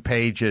write a few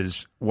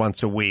pages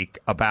once a week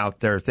about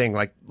their thing.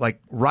 Like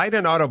write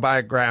an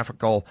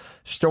autobiographical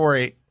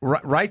story.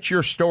 Write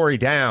your story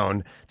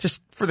down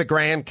just for the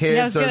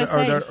grandkids or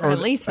at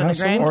least for the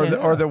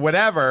grandkids or the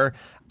whatever.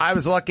 I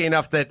was lucky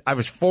enough that I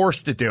was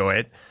forced to do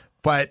it,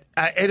 but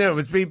it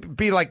would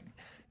be like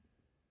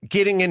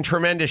getting in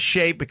tremendous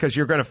shape because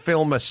you're going to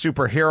film a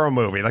superhero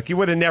movie. Like you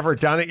would have never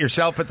done it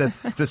yourself, but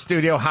the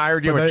studio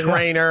hired you a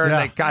trainer and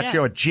they got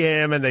you a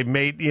gym and they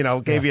made,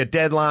 gave you a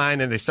deadline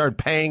and they started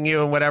paying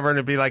you and whatever. And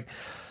it'd be like,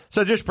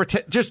 so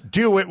just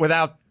do it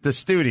without the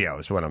studio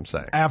is what I'm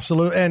saying.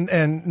 Absolutely.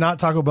 And Not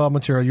Taco Bell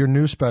material, your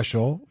new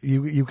special,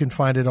 you can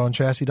find it on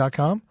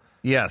chassis.com.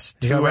 Yes.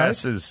 Two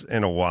S's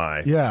and a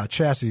Y. Yeah.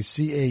 Chassis,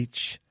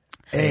 CHASSY.com.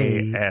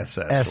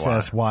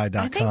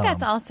 I think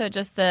that's also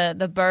just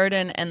the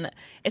burden and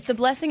it's the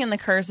blessing and the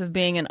curse of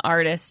being an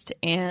artist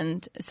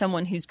and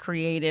someone who's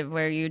creative,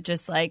 where you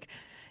just like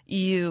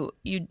you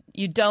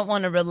don't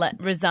want to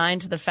resign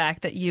to the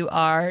fact that you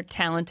are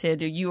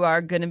talented or you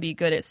are going to be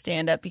good at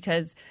stand up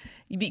because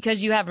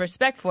you have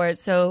respect for it.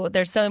 So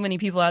there's so many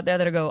people out there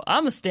that go,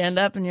 I'm a stand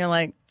up, and you're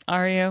like,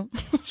 are you?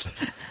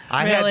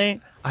 Really?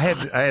 I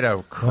had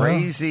a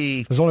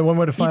crazy. There's only one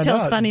way to find out. He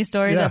tells funny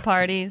stories at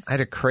parties. I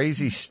had a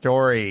crazy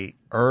story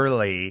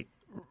early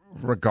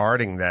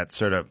regarding that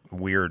sort of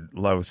weird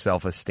low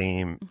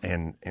self-esteem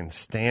and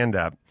stand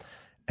up,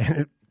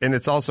 and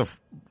it's also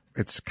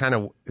it's kind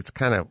of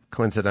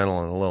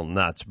coincidental and a little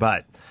nuts.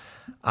 But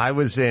I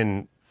was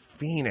in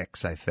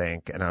Phoenix, I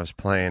think, and I was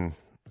playing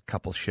a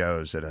couple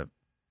shows at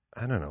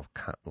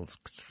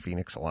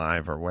Phoenix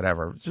Live or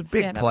whatever. It's a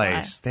big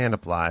place, Stand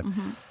Up Live.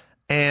 Mm-hmm.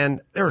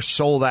 And they were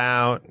sold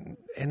out, and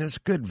it was a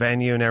good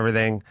venue and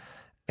everything.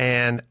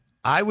 And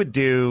I would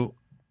go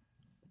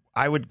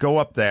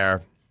up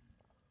there,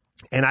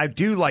 and I'd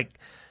do like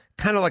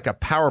kind of like a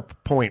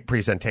PowerPoint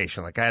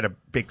presentation. Like I had a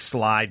big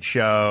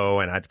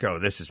slideshow, and I'd go,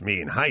 "This is me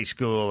in high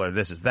school," or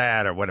 "This is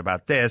that," or "What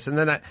about this?" And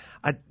then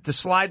the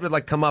slide would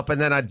like come up,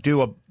 and then I'd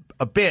do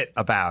a bit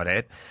about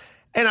it,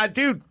 and I'd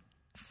do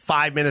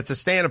 5 minutes of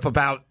stand up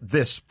about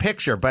this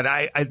picture. But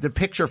the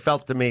picture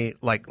felt to me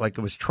like it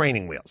was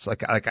training wheels,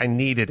 like I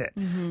needed it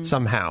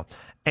somehow.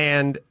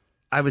 And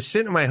I was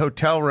sitting in my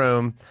hotel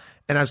room,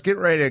 and I was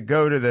getting ready to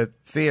go to the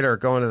theater,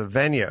 going to the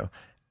venue,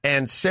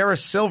 and Sarah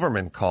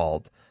Silverman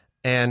called.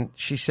 And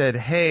she said,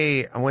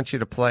 "Hey, I want you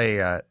to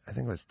play, I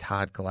think it was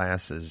Todd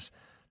Glass's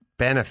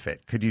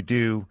benefit. Could you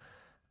do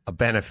a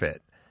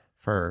benefit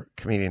for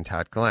comedian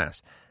Todd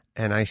Glass?"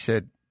 And I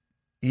said,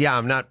 "Yeah,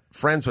 I'm not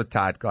friends with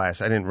Todd Glass.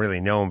 I didn't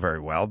really know him very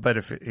well. But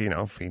if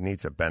he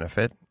needs a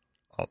benefit,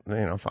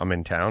 if I'm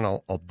in town,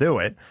 I'll do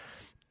it."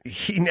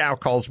 He now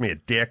calls me a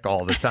dick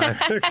all the time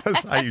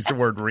because I use the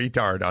word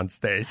retard on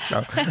stage.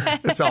 So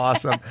it's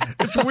awesome.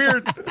 It's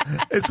weird.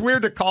 It's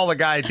weird to call a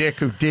guy a dick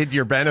who did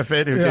your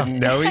benefit, who didn't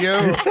know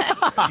you.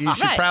 You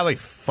should probably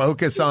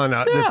focus on,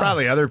 there's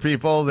probably other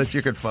people that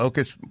you could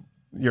focus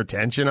your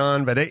attention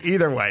on. But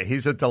either way,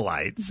 he's a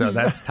delight. So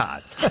that's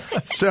Todd.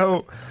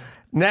 So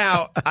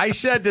now I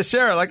said to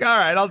Sarah, like, all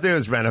right, I'll do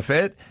his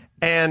benefit.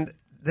 And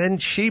then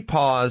she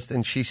paused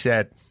and she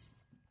said,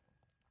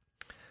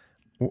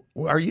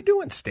 "Are you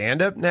doing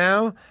stand-up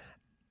now?"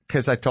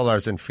 Because I told her I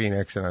was in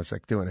Phoenix and I was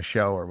like doing a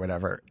show or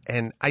whatever.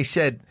 And I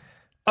said,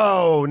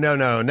 "Oh, no,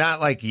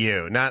 not like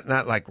you,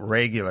 not like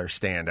regular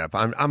stand-up.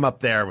 I'm up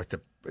there with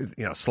the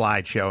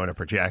slideshow and a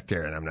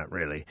projector, and I'm not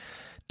really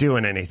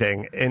doing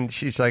anything." And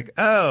she's like,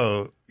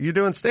 "Oh, you're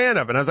doing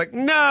stand-up?" And I was like,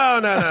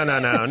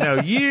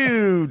 no,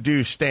 you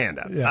do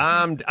stand-up. Yeah.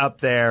 I'm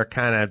up there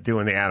kind of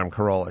doing the Adam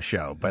Carolla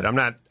show, but I'm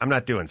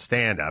not doing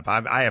stand-up.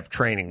 I have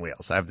training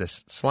wheels. I have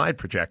this slide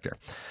projector.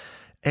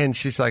 And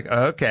she's like,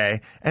 "Okay."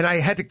 And I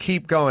had to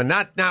keep going,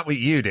 not what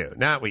you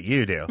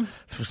do,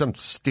 for some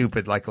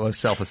stupid, like, low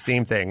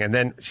self-esteem thing. And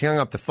then she hung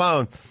up the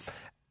phone,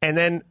 and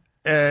then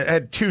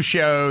had 2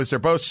 shows. They're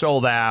both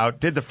sold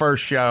out. Did the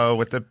first show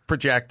with the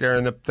projector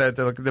and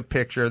the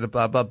picture, the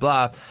blah, blah,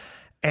 blah.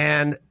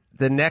 And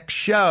the next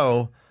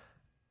show,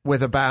 it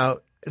was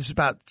about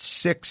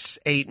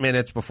 6-8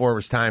 minutes before it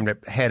was time to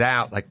head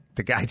out. Like,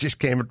 the guy just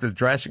came up to the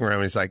dressing room,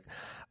 and he's like,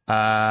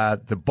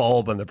 "The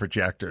bulb on the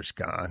projector's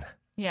gone."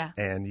 Yeah.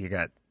 And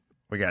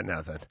we got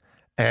nothing.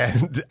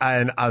 And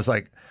I was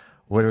like,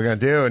 "What are we going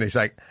to do?" And he's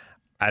like,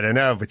 "I don't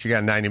know, but you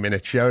got a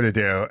 90-minute show to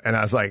do." And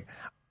I was like,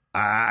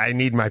 "I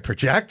need my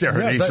projector." Yeah,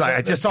 and he's like,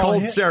 "I just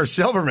told Sarah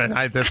Silverman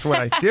that's what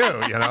I do,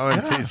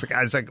 And she's like,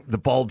 I was like, "The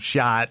bulb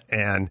shot."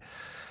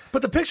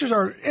 But the pictures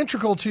are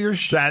integral to your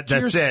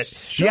that's it.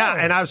 Show. Yeah.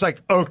 And I was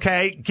like,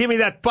 "Okay, give me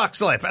that buck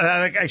slip." And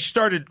I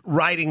started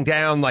writing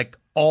down like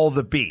all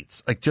the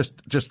beats, like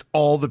just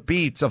all the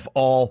beats of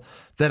all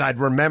that I'd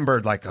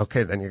remembered. Like,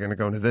 okay, then you're going to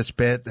go into this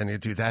bit, then you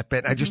do that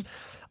bit. I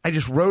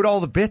just wrote all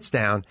the bits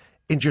down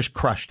and just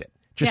crushed it.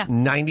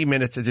 90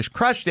 minutes of just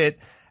crushed it.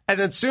 And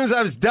then as soon as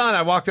I was done,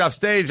 I walked off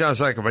stage and I was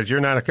like, "But you're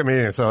not a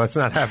comedian, so let's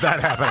not have that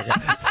happen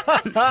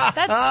again."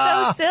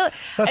 That's so silly.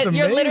 That's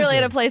You're amazing. literally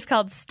at a place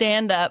called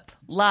Stand Up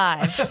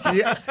Live,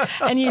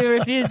 and you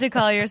refuse to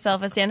call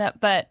yourself a stand-up.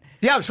 But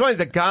yeah, it was funny.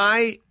 The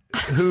guy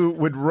who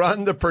would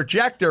run the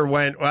projector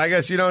went, "Well, I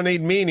guess you don't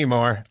need me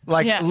anymore."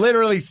 Like,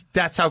 literally,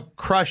 that's how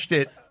crushed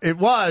it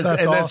was.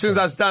 That's and then awesome. as soon as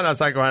I was done, I was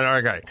like, "Well,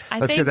 okay,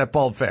 let's get that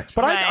bulb fixed."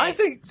 But Right. I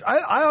think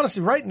I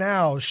honestly, right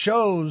now,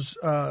 shows,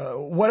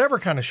 whatever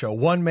kind of show,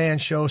 one-man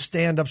show,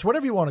 stand-ups,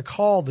 whatever you want to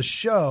call the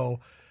show,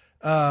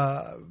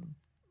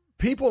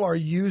 people are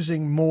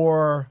using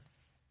more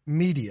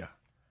media.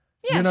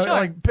 yeah, sure.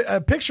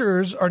 Like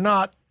pictures are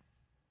not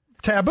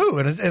taboo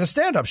in a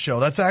stand-up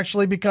show. That's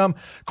actually become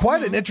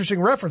quite an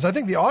interesting reference. I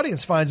think the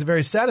audience finds it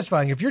very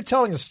satisfying. If you're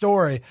telling a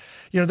story,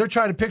 they're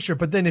trying to picture it,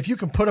 but then if you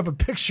can put up a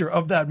picture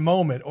of that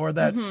moment or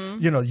that,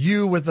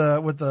 you with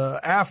the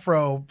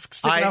afro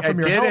sticking out from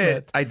your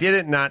helmet. I did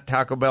it not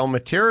Taco Bell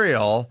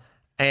material,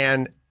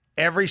 and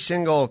every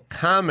single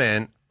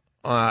comment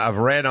I've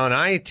read on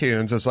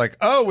iTunes was like,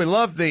 "Oh, we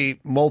love the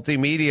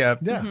multimedia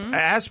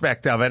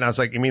aspect of it." And I was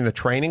like, "You mean the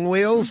training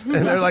wheels?"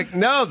 And they're like,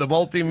 "No, the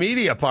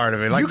multimedia part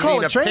of it. Like, You call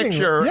seeing it a training.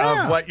 picture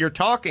Yeah. of what you're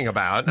talking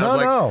about." And I No, was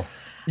like, no.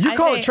 You I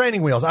call it think-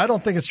 training wheels. I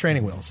don't think it's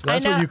training wheels.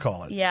 That's what you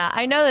call it. Yeah,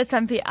 I know that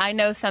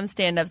some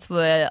stand-ups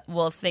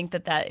will think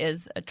that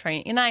is a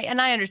training, and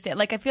I understand.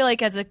 Like, I feel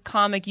like as a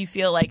comic, you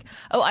feel like,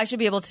 "Oh, I should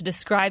be able to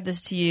describe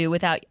this to you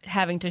without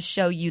having to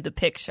show you the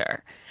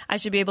picture. I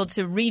should be able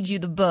to read you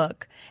the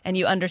book and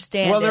you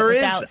understand it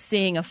without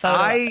seeing a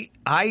photo."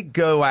 I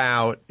go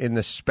out in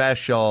the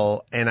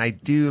special and I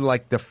do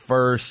like the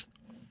first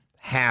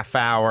half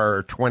hour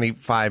or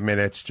 25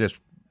 minutes just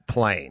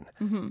plain,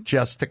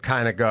 just to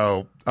kind of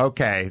go,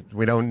 okay,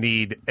 we don't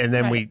need, and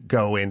then we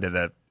go into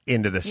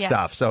the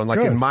stuff. So like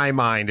in my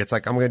mind, it's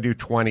like I'm going to do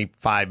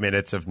 25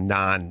 minutes of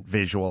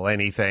non-visual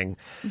anything,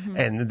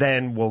 and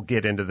then we'll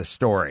get into the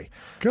story.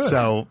 Good.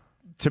 So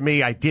to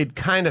me, I did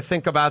kind of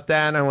think about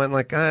that. And I went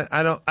like,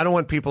 I don't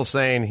want people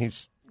saying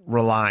he's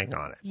relying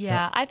on it.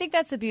 Yeah, I think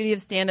that's the beauty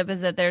of stand-up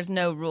is that there's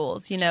no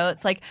rules. You know,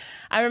 it's like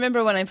I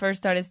remember when I first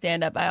started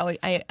stand-up,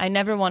 I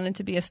never wanted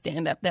to be a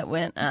stand-up that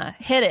went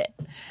hit it,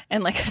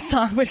 and like a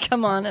song would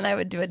come on and I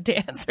would do a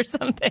dance or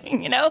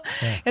something. You know,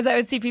 because I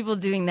would see people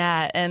doing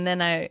that, and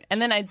then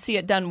I'd see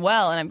it done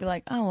well, and I'd be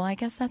like, oh well, I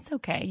guess that's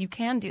okay. You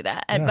can do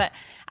that. Yeah. But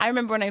I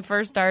remember when I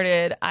first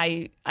started,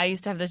 I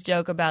used to have this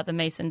joke about the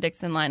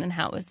Mason-Dixon line and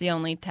how it was the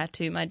only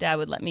tattoo my dad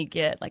would let me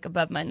get like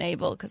above my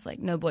navel because like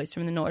no boys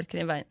from the North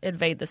could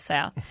invade the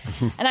South.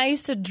 And I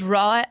used to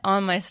draw it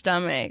on my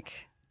stomach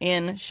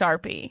in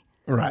Sharpie.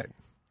 Right.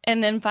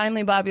 And then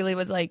finally Bobby Lee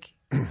was like,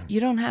 you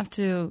don't have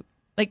to,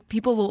 like,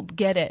 people will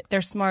get it.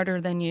 They're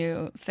smarter than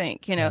you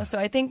think, you know? Yeah. So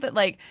I think that,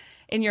 like,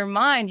 in your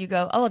mind, you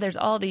go, oh, there's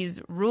all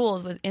these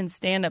rules in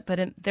stand-up,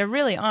 but there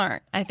really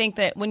aren't. I think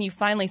that when you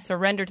finally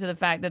surrender to the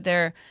fact that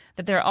there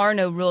are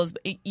no rules,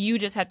 you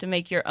just have to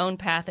make your own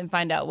path and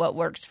find out what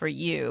works for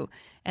you.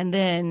 And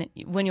then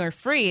when you're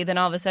free, then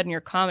all of a sudden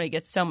your comedy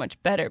gets so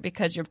much better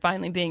because you're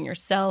finally being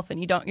yourself, and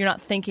you're not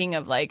thinking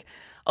of like,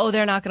 oh,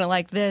 they're not going to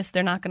like this,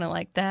 they're not going to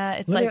like that.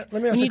 It's let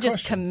me when you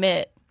just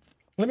commit.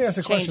 Let me ask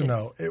a question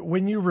though.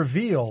 When you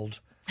revealed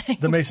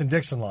the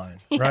Mason-Dixon line,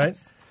 yes. right?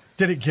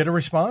 Did it get a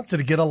response? Did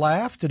it get a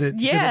laugh? Did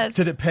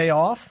it pay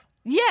off?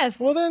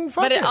 Yes. Well then,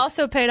 fuck but it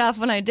also paid off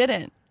when I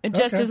didn't.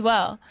 Just as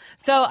well.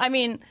 So I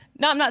mean,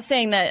 no, I'm not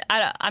saying that.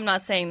 I'm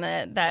not saying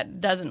that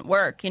doesn't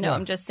work. You know,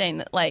 I'm just saying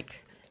that like.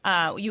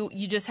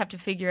 You just have to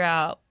figure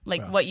out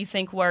like what you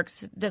think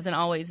works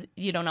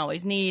you don't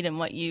always need, and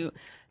what you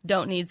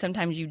don't need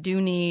sometimes you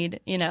do need,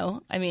 you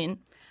know. I mean,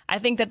 I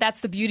think that's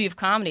the beauty of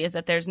comedy is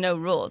that there's no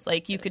rules.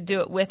 Like you could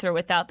do it with or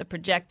without the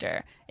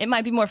projector. It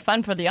might be more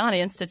fun for the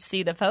audience to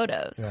see the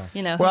photos,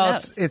 you know.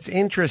 Well, it's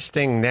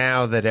interesting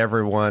now that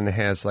everyone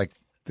has like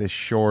this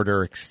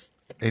shorter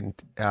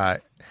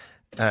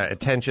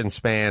attention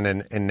span,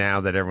 and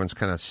now that everyone's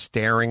kind of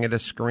staring at a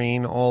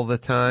screen all the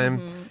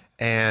time,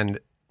 and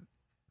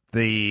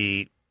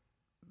the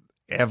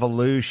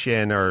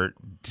evolution or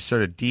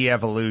sort of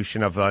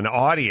de-evolution of an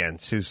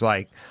audience who's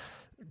like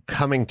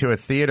coming to a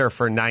theater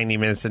for 90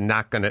 minutes and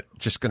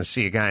just going to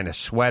see a guy in a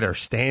sweater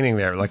standing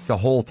there like the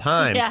whole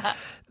time.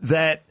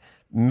 That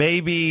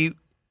maybe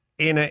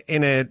in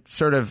a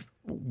sort of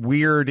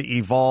weird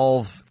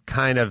evolve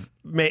kind of,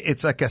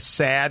 it's like a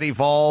sad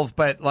evolve,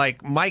 but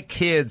like my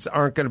kids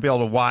aren't going to be able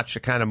to watch the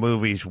kind of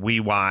movies we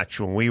watch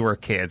when we were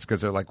kids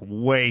because they're like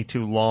way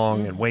too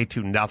long and way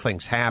too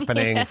nothing's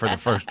happening for the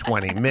first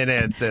 20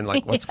 minutes and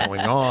like what's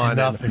going on.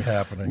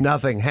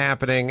 Nothing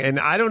happening. And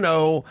I don't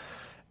know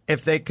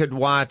if they could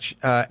watch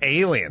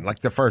Alien, like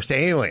the first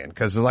Alien,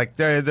 because like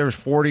there's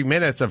 40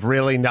 minutes of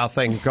really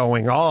nothing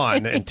going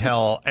on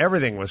until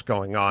everything was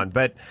going on.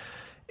 But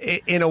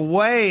in a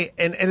way,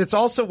 and it's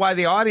also why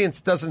the audience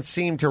doesn't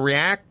seem to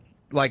react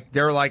like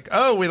they're like,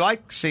 oh, we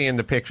like seeing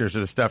the pictures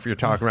of the stuff you're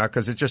talking about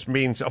because it just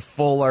means a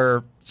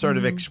fuller sort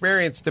of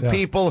experience to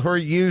people who are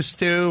used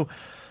to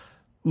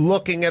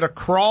looking at a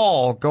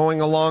crawl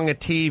going along a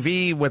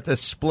TV with a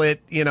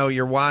split, you know,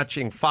 you're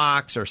watching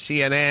Fox or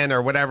CNN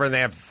or whatever, and they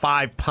have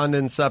 5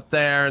 pundits up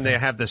there, and they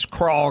have this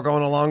crawl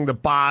going along the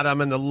bottom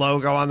and the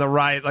logo on the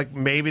right. Like,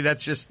 maybe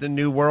that's just the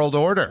new world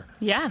order.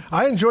 Yeah.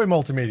 I enjoy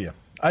multimedia.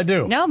 I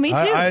do. No, me too.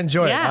 I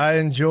enjoy it. I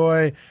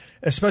enjoy,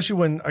 especially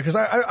when, because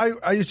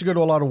I used to go to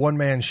a lot of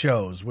one-man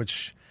shows,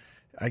 which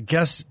I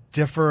guess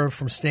differ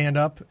from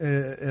stand-up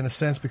in a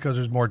sense because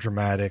there's more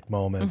dramatic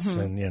moments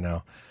and, you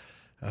know,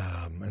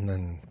 and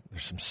then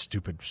there's some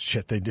stupid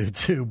shit they do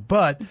too.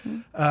 But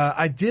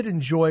I did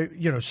enjoy,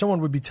 you know,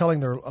 someone would be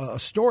telling a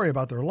story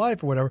about their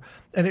life or whatever,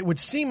 and it would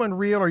seem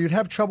unreal or you'd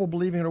have trouble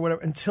believing it or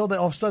whatever until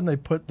all of a sudden they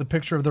put the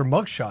picture of their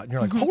mugshot and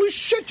you're like, holy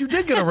shit, you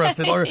did get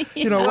arrested. Or,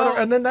 you know, whatever.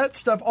 And then that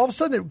stuff, all of a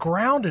sudden it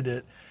grounded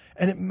it.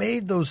 And it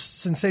made those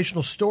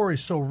sensational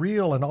stories so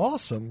real and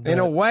awesome. In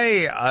a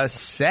way, a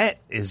set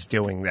is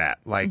doing that.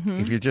 Like,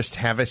 if you just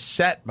have a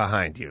set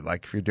behind you,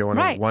 like if you're doing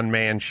a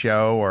one-man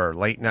show or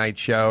late night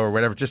show or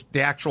whatever, just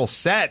the actual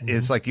set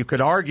is like, you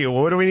could argue,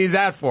 well, what do we need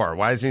that for?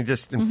 Why isn't he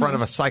just in front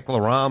of a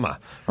cyclorama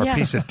or a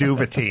piece of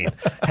Duvetine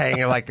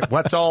hanging? Like,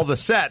 what's all the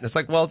set? And it's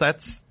like, well,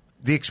 that's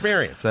the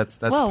experience. That's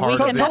part of it.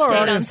 Weekend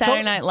Update on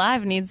Saturday Night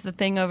Live needs the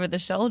thing over the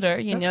shoulder.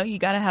 You know, you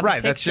got to have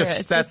a picture.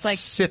 That's like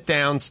sit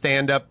down,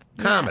 stand up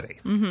comedy.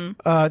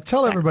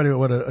 Tell everybody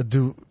what a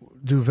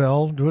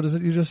Duvel. What is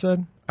it you just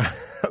said?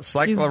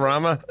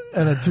 Cyclorama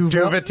and a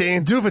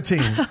Duvetine.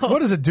 Duvetine.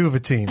 What is a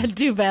Duvetine? A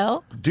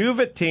Duvel.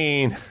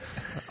 Duvetine.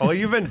 Well,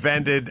 you've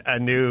invented a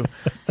new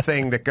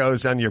thing that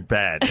goes on your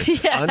bed.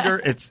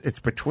 It's it's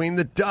between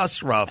the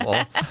dust ruffle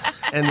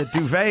and the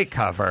duvet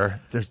cover.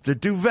 There's the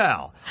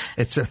Duvel.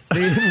 It's a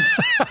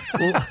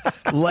thin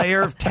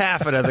layer of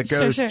taffeta that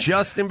goes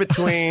just in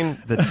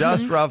between the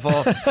dust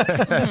ruffle.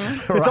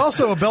 It's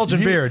also a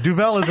Belgian beer.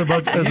 Duvel is a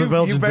Belgian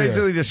beer. You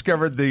basically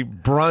discovered the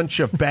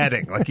brunch of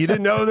bedding. Like, you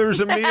didn't know there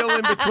was a meal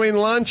in between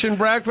lunch and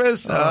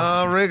breakfast?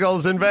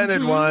 Wriggles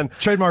invented one.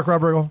 Trademark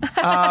Rob Riggle.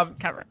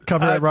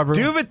 Copyright Rob Riggle.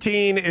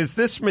 Duvetine is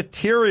this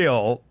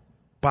material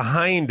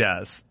behind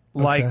us,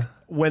 like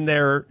when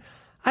they're,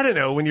 I don't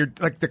know, when you're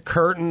like the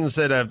curtains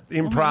at a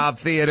improv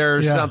theater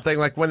or something,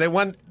 like when they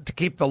want to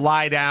keep the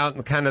light out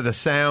and kind of the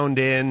sound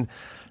in,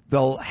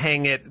 they'll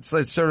hang it.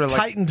 It's sort of like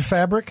tightened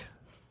fabric.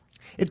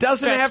 It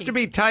doesn't have to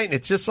be tightened.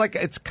 It's just like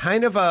it's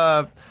kind of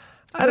a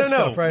I don't know.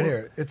 Stuff right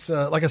here. It's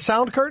like a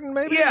sound curtain,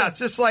 maybe. Yeah, it's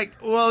just like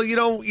you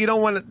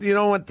don't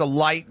want the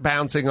light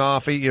bouncing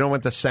off it. You don't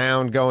want the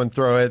sound going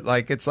through it.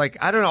 Like it's like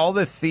I don't know. All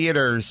the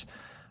theaters.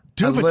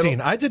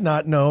 Duvetine. I did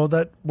not know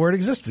that word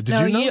existed. Did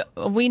you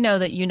know? We know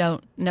that you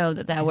don't know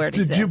that word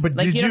exists. You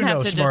don't have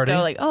know, to Smarty? just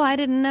go like, oh, I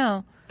didn't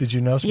know. Did you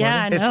know, Smarty?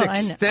 Yeah, I know.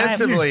 It's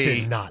extensively.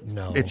 You did not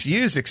know. It's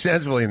used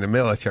extensively in the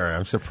military.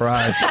 I'm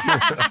surprised.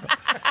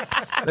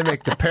 They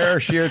make the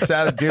parachutes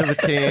out of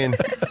Duvetine.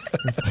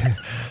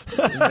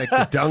 They make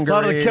the dungarees. A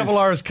lot of the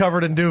Kevlar is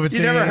covered in Duvetine.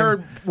 You never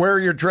heard wear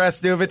your dress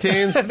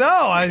Duvetines? No,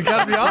 I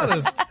got to be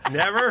honest.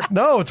 Never?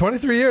 No,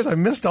 23 years. I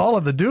missed all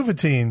of the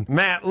Duvetine.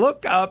 Matt,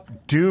 look up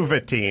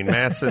Duvetine.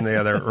 Matt's in the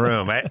other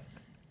room.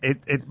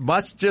 It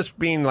must just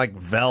mean like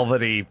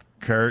velvety,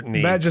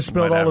 curtainy. Matt just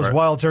spilled all his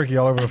wild turkey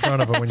all over the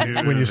front of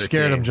him when you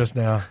scared him just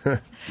now.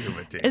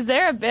 Is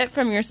there a bit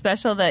from your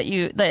special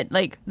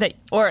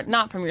or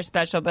not from your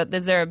special, but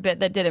is there a bit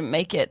that didn't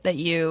make it that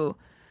you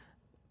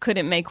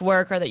couldn't make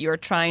work or that you were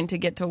trying to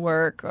get to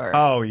work? Or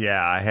Oh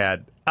yeah, I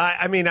had.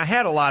 I mean, I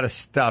had a lot of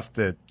stuff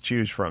to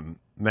choose from.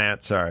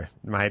 Matt, sorry,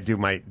 I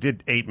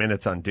did 8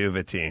 minutes on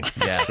Duvetine.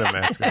 Yes.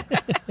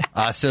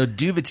 So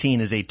Duvetine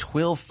is a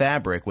twill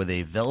fabric with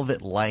a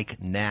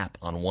velvet-like nap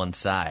on one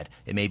side.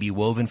 It may be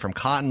woven from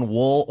cotton,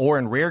 wool, or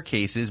in rare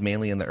cases,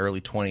 mainly in the early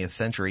 20th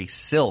century,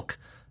 silk.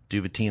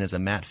 Duvetine is a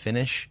matte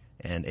finish,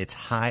 and its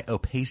high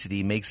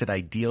opacity makes it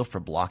ideal for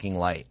blocking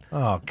light.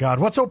 Oh, God.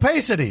 What's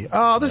opacity?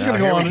 Oh, this is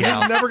going to go on. This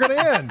is never going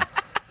to end.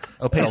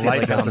 Opacity is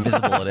like how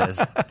invisible it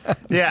is.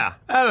 Yeah,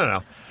 I don't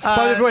know.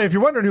 By the way, if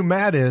you're wondering who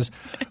Matt is,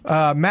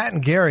 Matt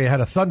and Gary had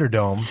a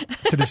Thunderdome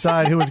to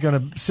decide who was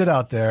going to sit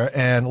out there,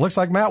 and it looks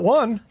like Matt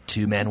won.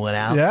 2 men went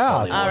out. Yeah.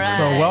 All right.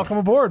 So welcome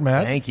aboard,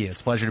 Matt. Thank you.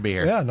 It's a pleasure to be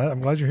here. Yeah, no,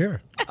 I'm glad you're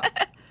here.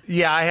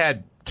 Yeah, I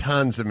had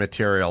tons of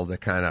material to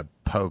kind of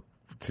poke,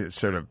 to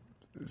sort of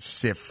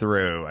sift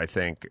through, I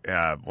think,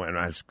 when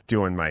I was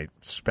doing my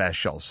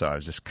special. So I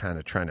was just kind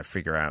of trying to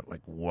figure out,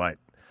 like,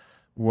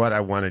 what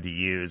I wanted to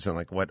use and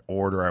like what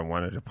order I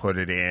wanted to put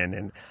it in.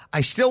 And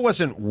I still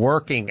wasn't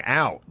working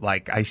out.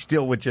 Like I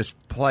still would just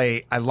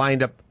play. I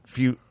lined up a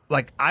few,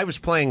 like I was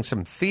playing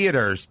some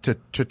theaters to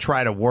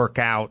try to work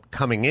out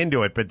coming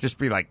into it, but just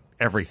be like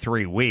every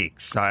 3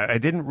 weeks. I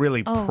didn't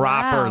really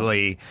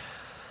properly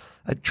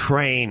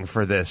train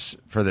for this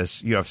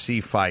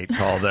UFC fight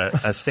called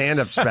a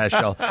stand-up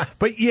special.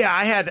 But yeah,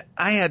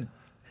 I had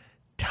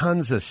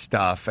tons of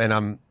stuff, and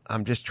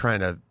I'm just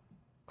trying to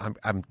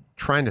I'm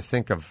trying to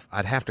think of,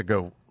 I'd have to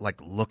go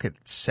like look at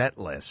set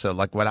lists. So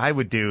like what I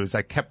would do is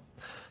I kept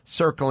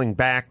circling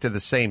back to the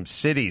same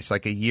cities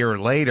like a year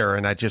later,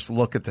 and I just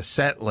look at the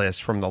set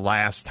list from the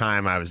last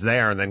time I was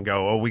there and then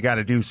go, oh, we got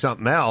to do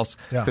something else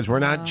because we're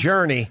not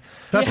Journey.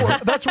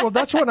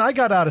 That's when I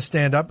got out of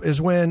stand-up, is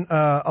when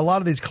a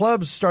lot of these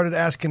clubs started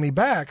asking me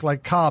back,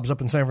 like Cobb's up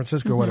in San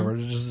Francisco or whatever,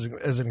 just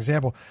as an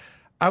example.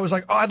 I was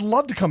like, oh, I'd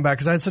love to come back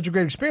because I had such a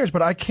great experience,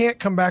 but I can't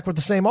come back with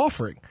the same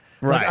offering.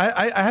 Right.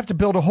 Like I have to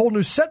build a whole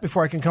new set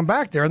before I can come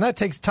back there, and that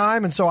takes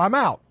time, and so I'm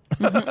out.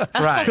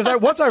 Right.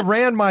 Because once I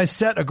ran my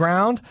set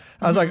aground,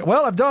 I was like,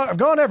 well, I've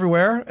gone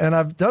everywhere, and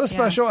I've done a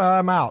special,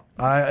 I'm out.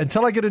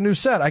 Until I get a new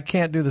set, I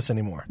can't do this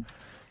anymore.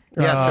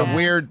 Yeah, it's a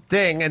weird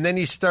thing. And then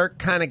you start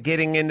kind of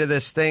getting into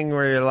this thing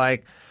where you're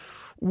like,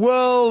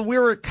 well, we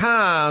were at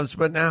Cobb's,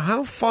 but now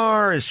how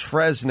far is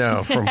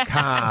Fresno from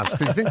Cobb's?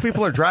 Because you think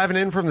people are driving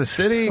in from the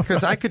city?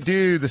 Because I could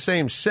do the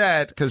same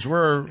set because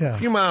we're a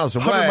few miles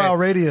away. 100-mile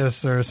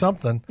radius or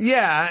something.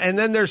 Yeah, and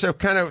then there's a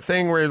kind of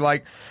thing where you're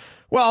like,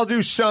 well, I'll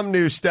do some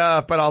new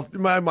stuff, but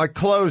my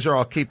closer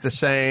I'll keep the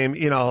same.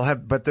 You know,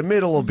 but the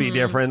middle will be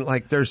different.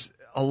 Like there's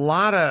a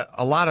lot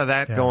of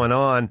that going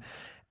on,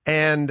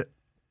 and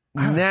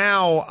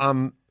now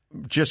I'm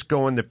just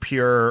going the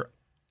pure.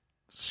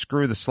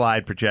 Screw the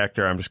slide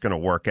projector. I'm just going to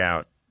work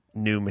out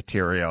new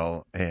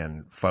material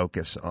and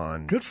focus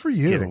on good for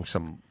you getting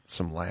some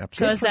laps.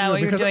 So is that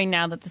what you're doing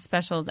now that the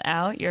special's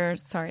out?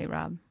 Sorry,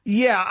 Rob.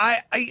 Yeah,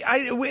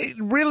 it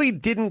really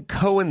didn't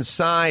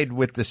coincide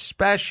with the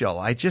special.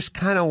 I just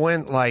kind of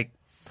went like,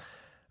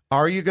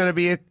 are you going to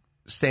be a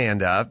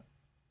stand-up,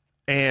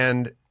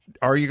 and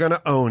are you going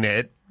to own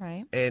it?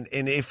 Right. And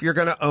if you're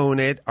going to own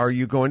it, are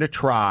you going to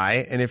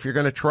try? And if you're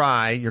going to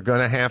try, you're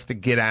going to have to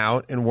get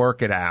out and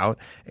work it out,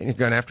 and you're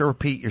going to have to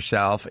repeat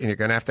yourself, and you're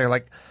going to have to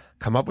like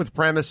come up with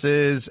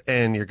premises,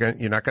 and you're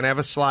not going to have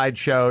a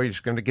slideshow. You're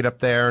just going to get up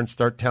there and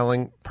start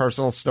telling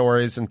personal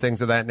stories and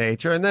things of that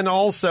nature. And then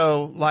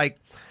also, like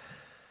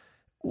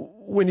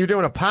when you're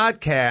doing a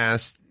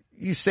podcast,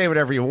 you say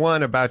whatever you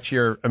want about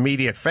your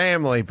immediate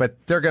family,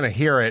 but they're going to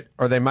hear it,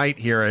 or they might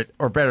hear it,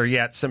 or better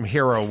yet, some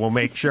hero will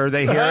make sure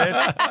they hear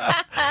it.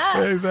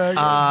 Exactly.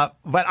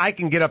 But I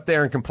can get up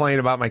there and complain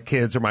about my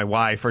kids or my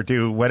wife or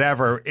do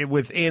whatever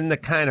within the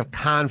kind of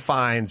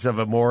confines of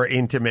a more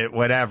intimate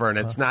whatever, and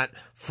it's not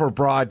for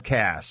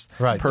broadcast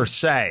per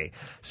se.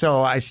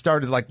 So I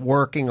started like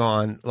working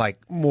on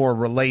like more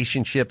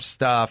relationship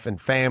stuff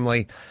and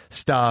family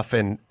stuff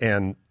and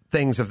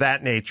things of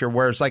that nature.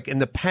 Whereas like in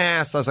the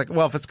past, I was like,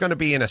 well, if it's going to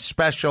be in a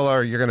special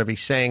or you're going to be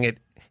saying it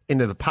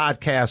into the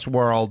podcast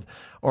world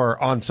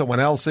or on someone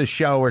else's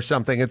show or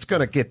something, it's going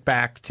to get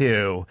back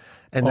to,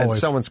 and then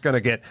someone's going to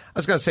get, I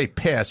was going to say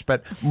pissed,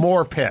 but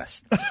more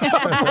pissed.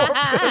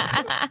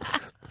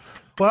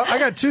 Well, I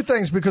got two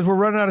things because we're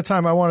running out of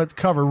time I want to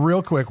cover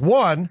real quick.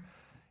 One,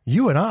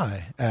 you and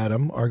I,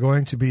 Adam, are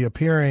going to be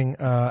appearing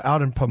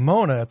out in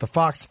Pomona at the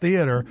Fox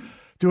Theater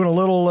doing a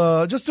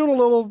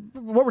little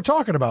what we're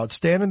talking about,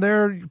 standing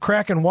there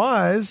cracking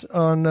wise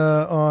on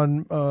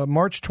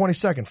March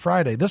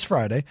 22nd, this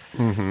Friday.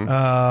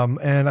 Mm-hmm.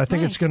 And I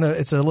think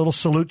it's a little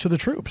salute to the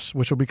troops,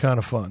 which will be kind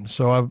of fun.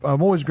 So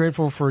I'm always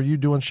grateful for you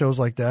doing shows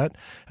like that.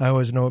 I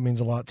always know it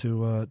means a lot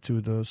to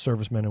the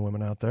servicemen and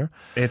women out there.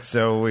 It's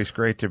always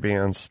great to be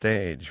on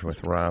stage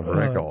with Rob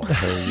Riggle.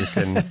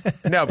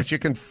 But you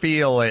can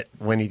feel it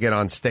when you get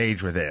on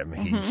stage with him.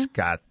 Mm-hmm. He's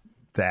got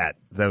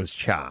those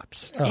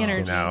chops. Energy.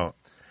 You know.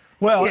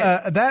 Well,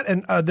 that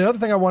and the other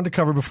thing I wanted to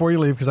cover before you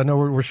leave, because I know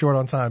we're short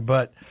on time,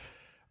 but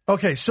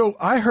okay, so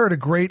I heard a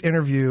great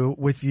interview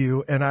with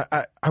you, and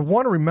I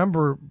want to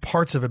remember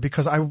parts of it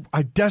because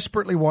I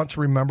desperately want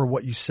to remember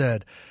what you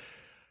said.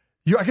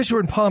 I guess you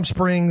were in Palm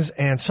Springs,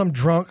 and some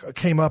drunk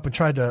came up and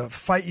tried to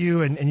fight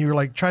you, and you were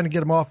like trying to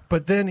get him off,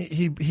 but then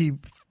he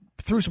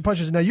threw some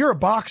punches. Now, you're a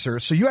boxer,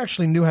 so you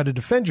actually knew how to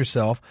defend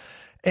yourself,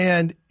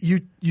 and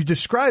you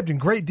described in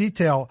great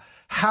detail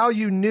how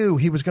you knew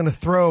he was going to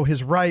throw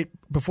his right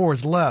before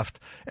his left.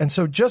 And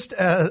so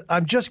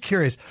I'm just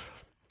curious,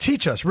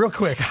 teach us real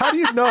quick. How do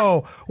you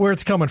know where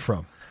it's coming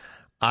from?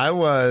 Do you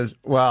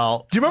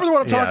remember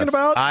what I'm talking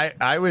about?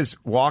 I was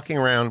walking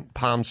around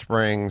Palm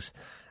Springs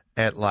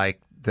at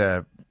like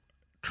I'm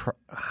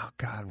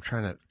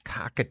trying to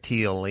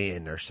Cockatiel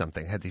Inn or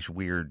something. Had these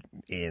weird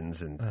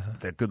inns and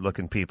the good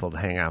looking people to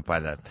hang out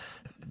by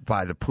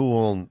the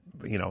pool,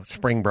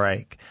 spring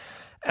break.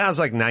 And I was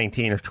like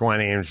 19 or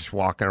 20 and just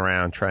walking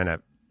around trying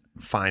to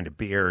find a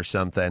beer or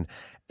something.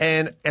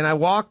 And I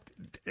walked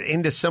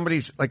into somebody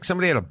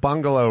had a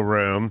bungalow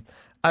room.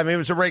 I mean, it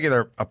was a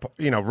regular,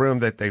 room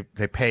that they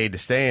paid to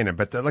stay in,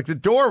 but the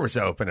door was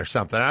open or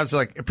something. I was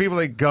like, people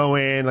that go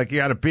in, like, you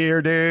got a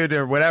beer, dude,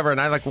 or whatever. And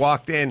I like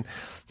walked in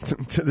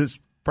to this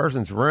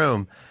person's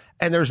room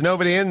and there was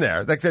nobody in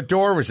there. Like the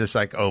door was just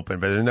like open,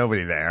 but there's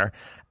nobody there.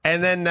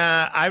 And then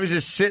I was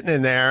just sitting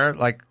in there,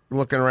 like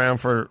looking around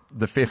for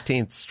the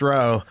 15th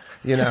stroh,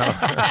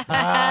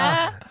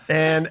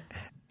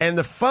 and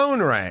the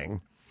phone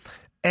rang.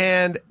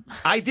 And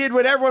I did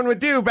what everyone would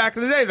do back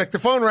in the day. Like the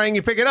phone rang,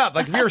 you pick it up.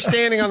 Like if you were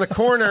standing on the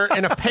corner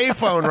and a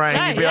payphone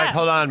rang, you'd be like,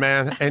 hold on,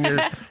 man.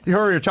 And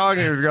you're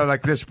talking, you go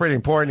like, this is pretty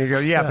important. You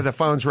go, but the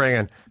phone's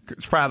ringing.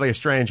 It's probably a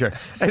stranger.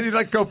 And you'd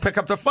like go pick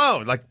up the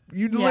phone. Like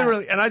you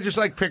literally, and I just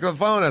like pick up the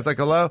phone. I was like,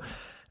 hello.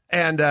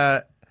 And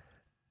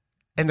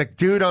the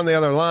dude on the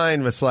other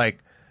line was like,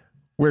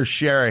 where's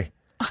Sherry?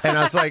 And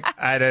I was like,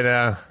 I don't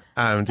know.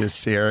 I'm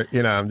just here.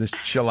 I'm just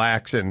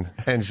chillaxing.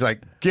 And she's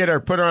like, get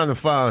her, put her on the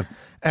phone.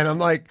 And I'm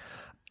like,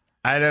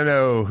 I don't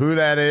know who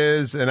that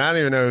is, and I don't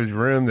even know whose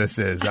room this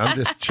is. I'm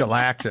just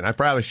chillaxing. I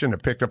probably shouldn't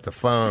have picked up the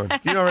phone.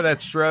 You know where that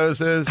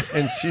Stroh's is?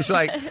 And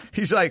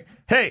he's like,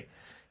 hey,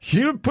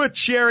 you put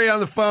Sherry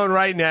on the phone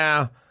right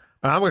now,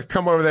 and I'm going to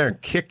come over there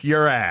and kick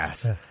your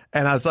ass.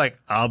 And I was like,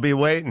 I'll be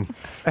waiting.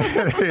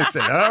 And he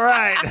said, all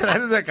right. And I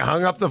just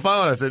hung up the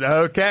phone. I said,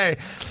 okay.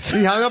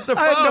 He hung up the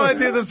phone. I had no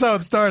idea that's how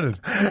it started.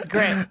 That's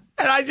great.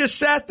 And I just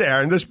sat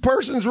there in this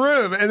person's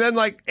room. And then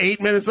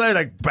 8 minutes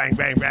later, bang,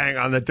 bang, bang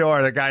on the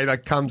door. The guy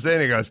comes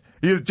in. He goes,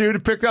 you the dude who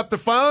picked up the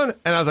phone?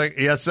 And I was like,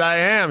 yes, I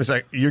am. He's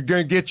like, you're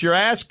going to get your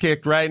ass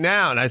kicked right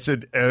now. And I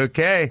said,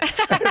 okay.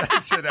 I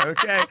said,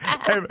 okay.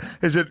 And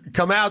he said,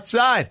 come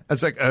outside. I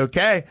was like,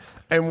 okay.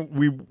 And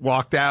we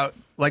walked out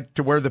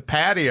to where the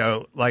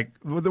patio,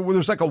 there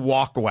was a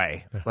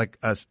walkway, like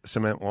a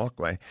cement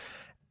walkway.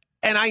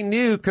 And I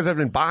knew, because I've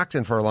been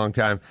boxing for a long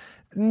time,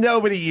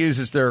 nobody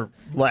uses their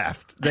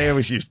left. They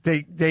always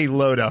they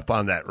load up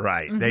on that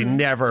right. Mm-hmm. They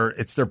never,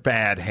 it's their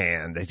bad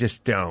hand. They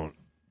just don't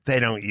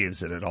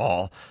use it at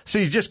all. So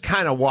you just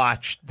kind of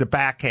watch the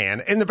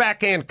backhand. And the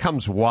backhand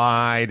comes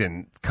wide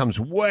and comes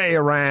way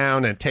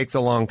around and takes a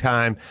long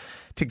time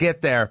to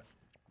get there.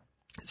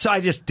 So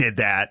I just did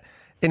that.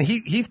 And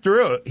he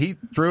threw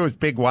his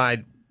big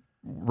wide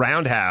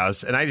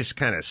roundhouse, and I just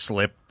kind of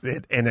slipped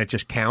it, and it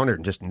just countered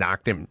and just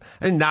knocked him.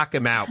 I didn't knock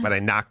him out, but I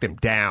knocked him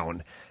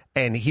down.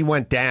 And he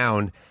went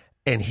down,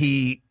 and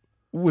he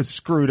was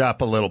screwed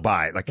up a little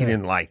by it. He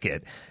didn't like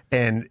it.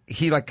 And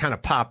he kind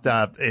of popped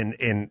up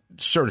and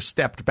sort of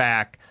stepped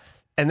back.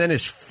 And then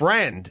his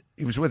friend,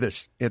 he was with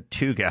us, he had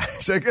two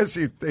guys. I guess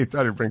they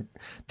thought he'd bring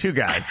two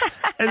guys.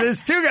 And this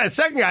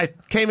second guy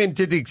came in,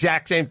 did the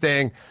exact same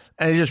thing,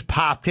 and he just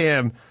popped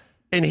him.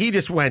 and he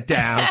just went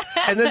down.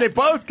 And then they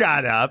both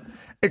got up.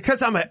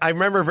 Because I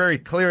remember very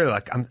clearly,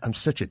 like, I'm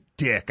such a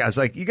dick. I was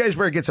like, you guys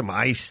better get some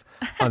ice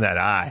on that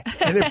eye.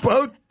 And they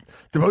both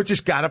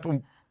just got up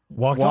and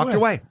walked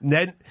away. And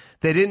then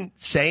they didn't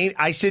say,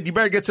 I said, you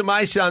better get some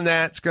ice on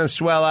that. It's going to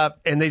swell up.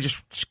 And they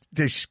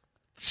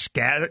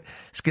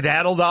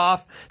skedaddled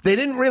off. They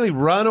didn't really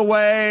run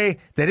away.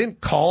 They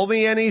didn't call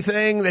me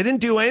anything. They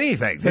didn't do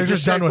anything. They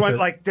just done with went, it.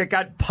 like, they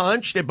got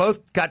punched. They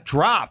both got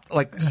dropped,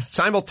 like,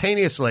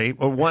 simultaneously,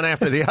 or one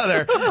after the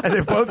other. And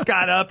they both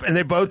got up, and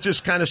they both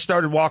just kind of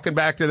started walking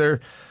back to the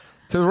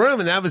room,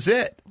 and that was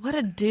it. What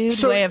a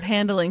dude way of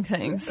handling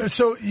things.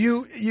 So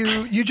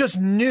you just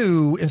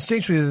knew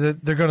instinctually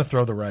that they're going to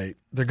throw the right.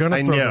 They're going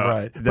to throw the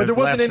right. But there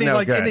wasn't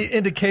any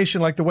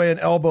indication like the way an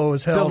elbow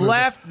is held. The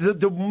left,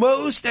 the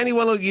most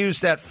anyone will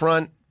use that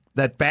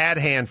bad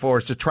hand for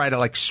is to try to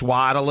like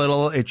swat a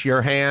little at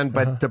your hand,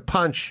 but the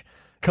punch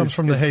comes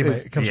from the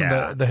heavy. Comes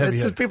from the heavy.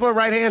 It's just people are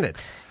right-handed.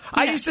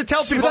 I used to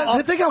tell people.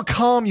 Think how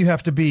calm you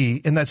have to be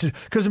in that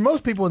situation. Because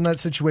most people in that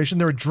situation,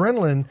 their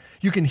adrenaline,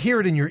 you can hear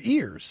it in your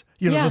ears.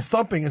 The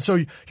thmping, and so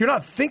you're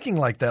not thinking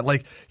like that.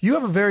 Like you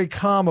have a very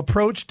calm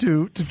approach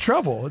to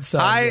trouble. It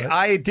sounds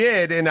I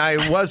did, and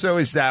I was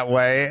always that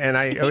way, and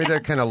I always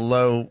had kind of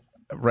low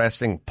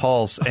resting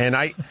pulse. And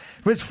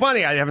it's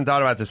funny. I haven't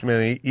thought about this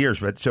many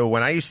years, but so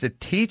when I used to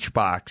teach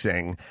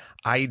boxing,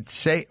 I'd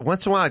say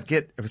once in a while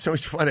it was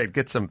always fun. I'd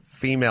get some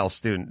female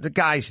student. The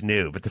guys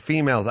knew, but the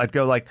females, I'd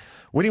go like,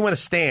 "What do you want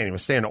to stand? You want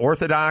to stand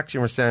orthodox? You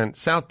want to stand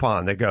southpaw?"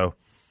 And they go,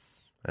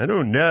 "I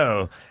don't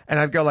know."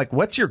 And I'd go like,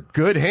 "What's your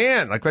good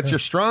hand? Like, what's your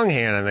strong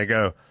hand?" And they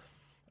go,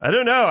 "I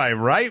don't know. I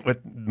write with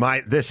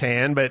this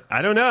hand, but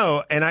I don't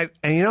know." And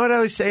you know what I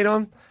always say to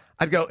them?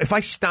 I'd go, "If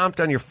I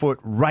stomped on your foot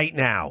right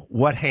now,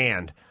 what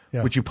hand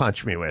would you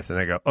punch me with?" And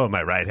they go, "Oh,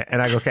 my right hand."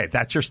 And I go, "Okay,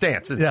 that's your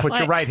stance. Put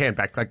your right hand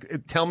back. Like,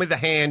 tell me the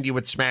hand you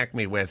would smack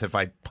me with if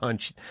I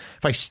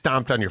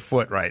stomped on your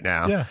foot right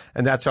now." Yeah.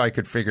 And that's how I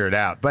could figure it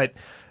out. But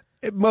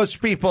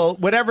most people,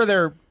 whatever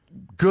their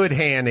good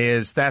hand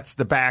is, that's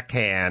the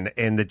backhand,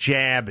 and the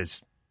jab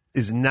is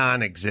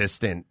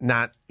non-existent.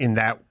 Not in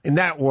that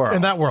world.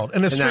 In that world,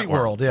 in the street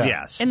world, yeah.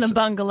 Yes. In the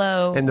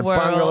bungalow. In the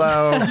world.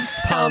 bungalow,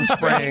 Palm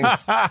Springs.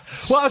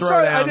 Well,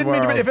 sorry, I didn't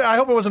mean to. I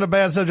hope it wasn't a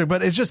bad subject,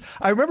 but it's just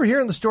I remember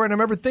hearing the story, and I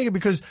remember thinking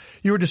because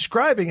you were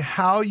describing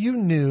how you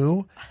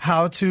knew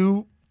how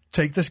to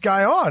take this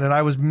guy on, and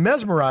I was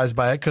mesmerized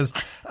by it because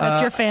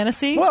that's your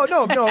fantasy. Well,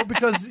 no,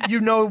 because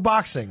you know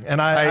boxing,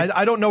 and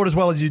I don't know it as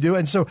well as you do,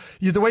 and so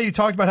the way you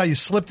talked about how you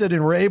slipped it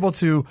and were able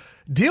to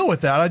deal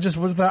with that,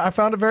 I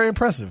found it very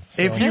impressive.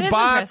 So. If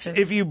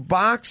you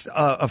boxed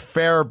a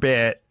fair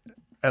bit,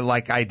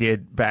 like I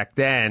did back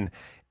then,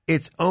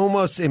 it's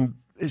almost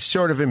it's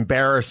sort of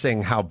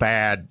embarrassing how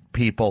bad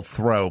people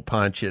throw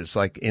punches,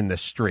 like in the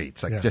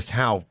streets, like just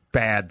how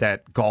bad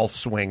that golf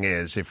swing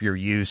is if you're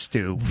used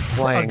to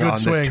playing on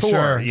the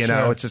tour.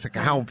 It's just like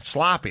how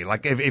sloppy.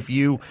 Like if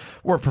you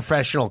were a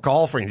professional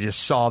golfer and you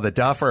just saw the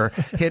duffer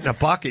hitting a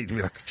bucket, you'd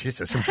be like,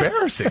 "Jesus, it's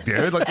embarrassing,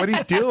 dude. Like, what are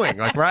you doing?"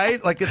 Like,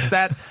 right? Like, it's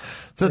that.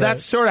 So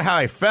that's sort of how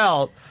I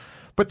felt.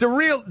 But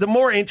the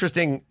more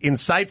interesting,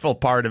 insightful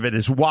part of it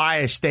is why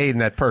I stayed in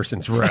that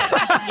person's room.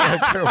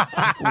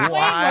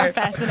 Why?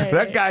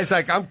 That guy's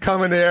like, "I'm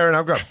coming there and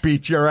I'm going to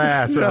beat your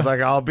ass." And I was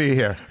like, "I'll be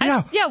here."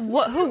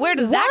 Where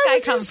did that guy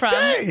come from?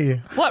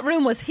 What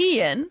room was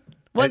he in?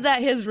 Was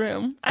that his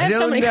room? I have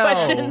so many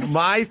questions.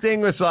 My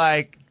thing was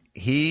like,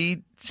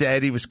 he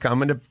said he was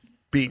coming to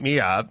beat me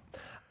up.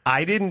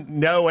 I didn't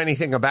know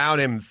anything about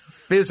him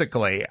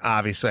physically.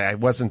 Obviously, I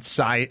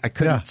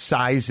couldn't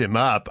size him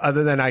up,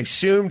 other than I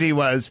assumed he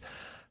was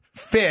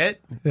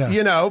fit.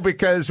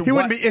 Because he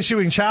wouldn't be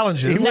issuing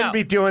challenges. He wouldn't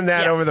be doing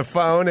that over the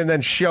phone and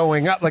then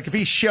showing up. Like, if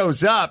he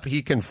shows up,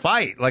 he can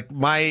fight. Like,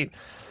 my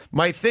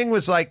thing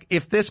was like,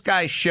 if this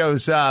guy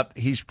shows up,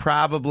 he's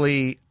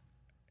probably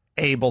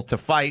able to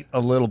fight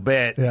a little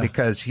bit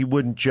because he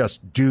wouldn't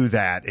just do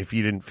that if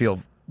you didn't feel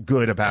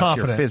good about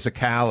confident. Your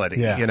physicality.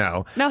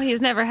 No,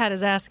 he's never had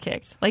his ass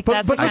kicked. Like,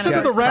 but listen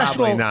to the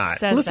rational.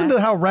 Listen to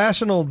how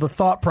rational the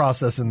thought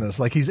process in this.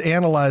 Like, he's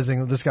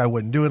analyzing this guy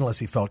wouldn't do it unless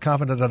he felt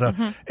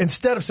confident.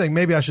 Instead of saying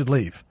maybe I should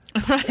leave.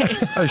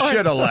 Right. I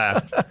should have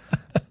left.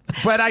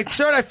 But I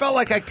felt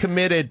like I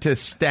committed to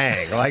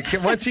staying. Like,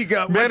 once you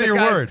go, man of your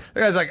word.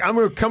 The guy's like, "I'm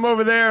going to come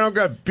over there and I'm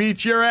going to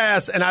beat your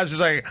ass." And I was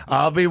just like,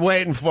 "I'll be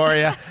waiting for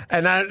you."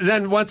 And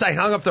then once I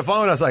hung up the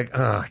phone, I was like,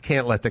 "Oh, I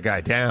can't let the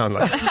guy down."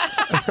 Like,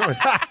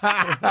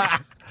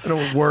 I don't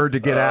want word to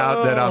get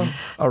out that I'm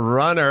a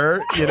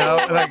runner.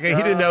 Like, he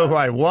didn't know who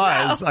I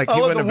was. Like, he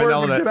wouldn't have been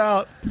able to get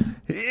out.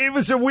 It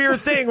was a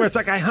weird thing where it's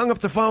like I hung up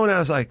the phone and I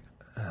was like,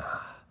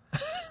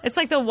 it's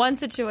like the one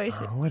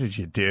situation. "What did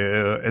you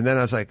do?" And then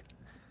I was like,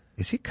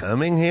 "Is he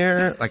coming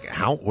here? Like,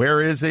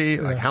 where is he?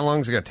 Like, how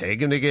long is it going to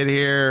take him to get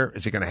here?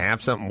 Is he going to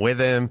have something with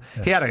him?"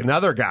 He had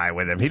another guy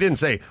with him. He didn't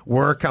say,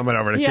 "We're coming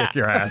over to kick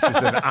your ass." He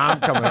said, "I'm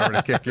coming over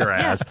to kick your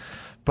ass."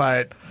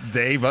 But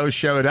they both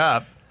showed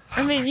up.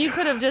 I mean, you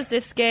could have just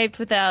escaped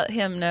without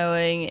him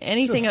knowing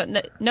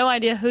anything. No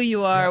idea who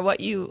you are,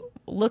 what you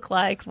look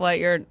like, what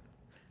you're...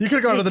 You could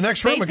have gone to the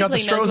next room and got the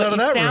Strohs out of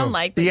that room.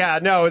 Like, yeah,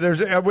 no,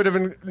 there would have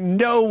been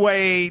no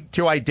way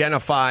to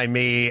identify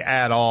me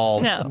at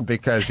all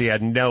because he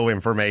had no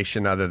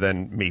information other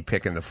than me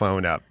picking the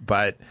phone up.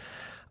 But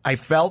I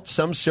felt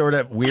some sort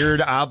of weird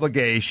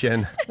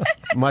obligation,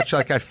 much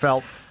like I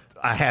felt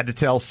I had to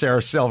tell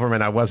Sarah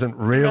Silverman I wasn't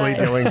really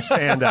doing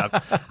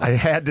stand-up. I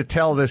had to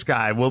tell this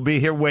guy, we'll be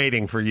here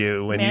waiting for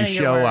you when you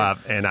show up.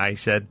 And I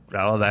said,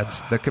 oh, that's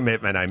the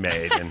commitment I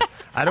made. And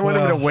I don't want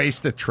him to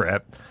waste a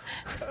trip.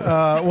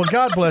 Well,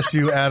 God bless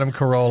you, Adam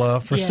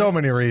Carolla, for so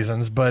many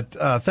reasons. But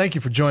thank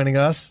you for joining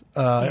us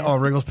on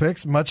Wriggles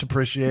Picks. Much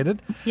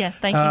appreciated. Yes,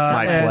 thank you so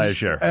much. My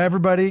pleasure.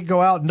 Everybody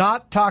go out.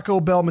 Not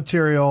Taco Bell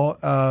material.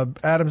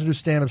 Adam's new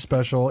stand-up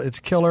special. It's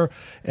killer,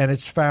 and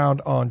it's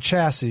found on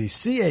Chassis,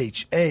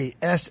 CHASSY.com.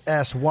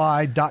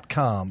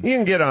 You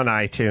can get on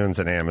iTunes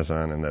and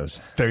Amazon and those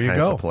kinds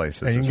of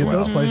places. And you can get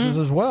those places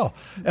as well.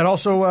 And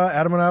also,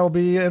 Adam and I will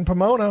be in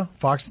Pomona,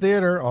 Fox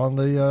Theater, on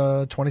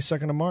the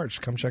 22nd of March.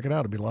 Come check it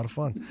out. It'll be a lot of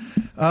fun.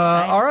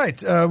 All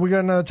right. We're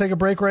going to take a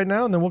break right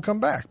now, and then we'll come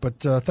back. But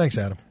thanks,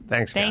 Adam.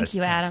 Thanks, guys. Thank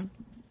you, Adam.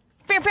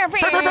 That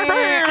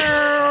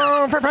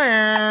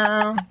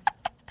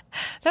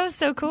was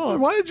so cool.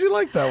 Why did you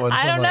like that one so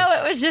I don't much?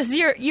 know. It was just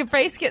your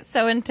face gets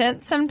so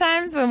intense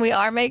sometimes when we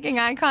are making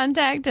eye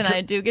contact, and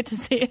I do get to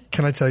see it.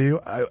 Can I tell you,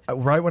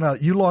 right when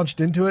you launched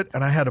into it,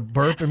 and I had a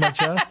burp in my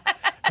chest,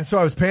 and so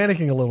I was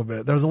panicking a little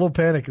bit. There was a little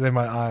panic in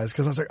my eyes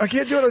because I was like, I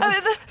can't do it.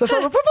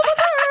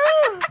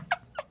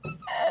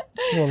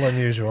 A little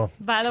unusual.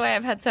 By the way,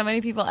 I've had so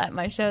many people at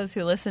my shows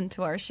who listen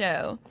to our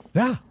show.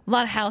 Yeah. A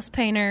lot of house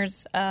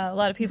painters, a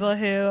lot of people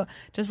who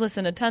just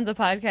listen to tons of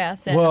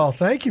podcasts. And well,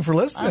 thank you for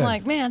listening. I'm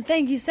like, man,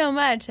 thank you so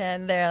much.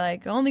 And they're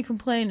like, only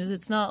complaint is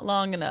it's not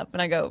long enough.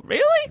 And I go,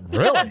 really?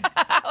 Really?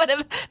 I would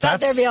have thought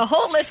there'd be a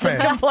whole list of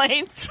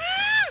complaints.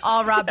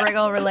 All Rob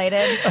Riggle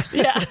related.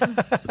 Yeah.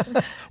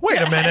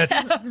 Wait a minute.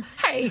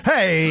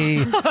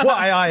 Hey,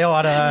 why I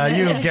oughta,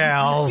 you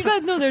gals. You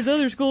guys know there's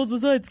other schools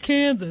besides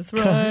Kansas,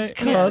 right?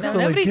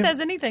 Nobody says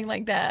anything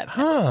like that.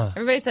 Huh.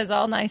 Everybody says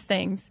all nice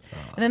things.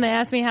 And then they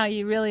ask me how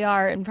you really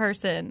are in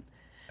person.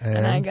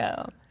 And I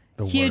go,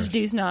 huge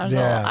deuce nozzle.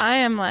 Yeah. I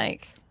am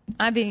like,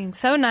 I'm being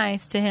so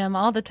nice to him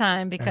all the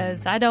time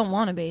because I don't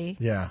want to be.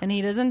 Yeah. And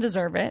he doesn't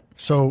deserve it.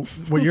 So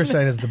what you're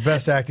saying is the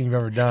best acting you've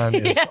ever done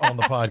is on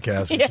the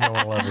podcast, which no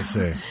one will ever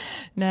see.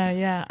 No,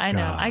 yeah, I know.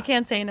 God. I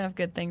can't say enough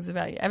good things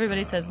about you.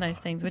 Everybody says nice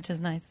things, which is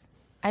nice.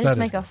 I just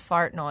make a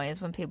fart noise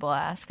when people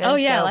ask. Oh,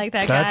 yeah, like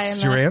that guy.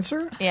 That's your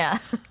answer? Yeah.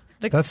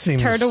 The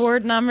seems... Turd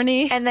Award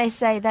nominee. And they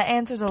say that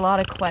answers a lot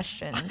of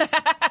questions.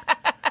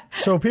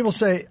 So people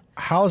say,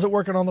 how's it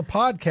working on the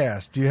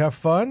podcast? Do you have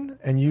fun?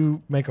 And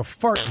you make a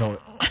fart noise.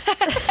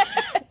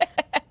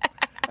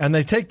 And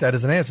they take that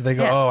as an answer. They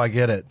go, oh, I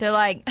get it. They're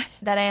like,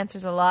 that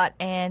answers a lot,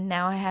 and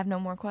now I have no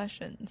more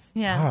questions.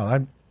 Yeah.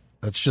 Wow,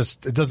 that's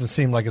just, it doesn't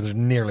seem like there's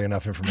nearly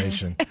enough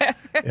information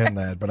in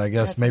that. But I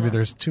guess maybe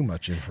there's too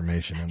much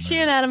information in She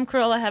there. and Adam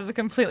Carolla have a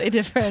completely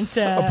different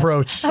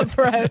approach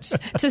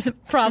to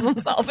problem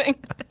solving.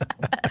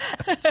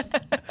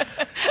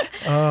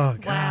 Oh,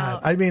 God. Wow.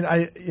 I mean,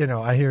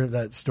 I hear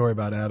that story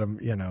about Adam,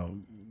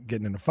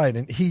 getting in a fight.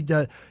 And he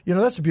does,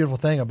 that's the beautiful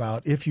thing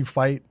about if you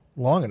fight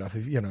long enough,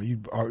 if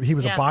he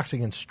was a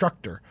boxing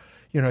instructor.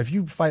 If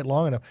you fight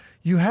long enough,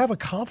 you have a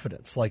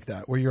confidence like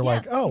that where you're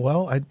like, oh,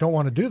 well, I don't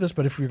want to do this,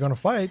 but if you're going to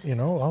fight,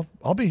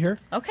 I'll be here.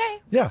 Okay.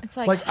 Yeah. It's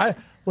like I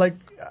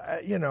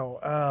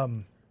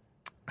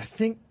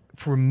think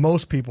for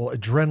most people,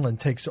 adrenaline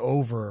takes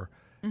over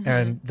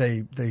and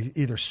they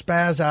either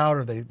spaz out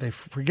or they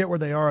forget where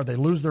they are, or they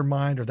lose their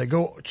mind, or they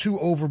go too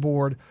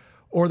overboard,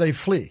 or they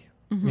flee.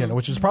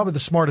 Which is probably the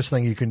smartest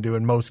thing you can do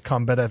in most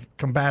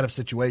combative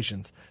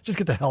situations. Just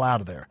get the hell out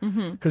of there,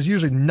 because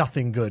usually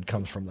nothing good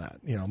comes from that.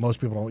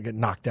 Most people don't get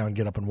knocked down,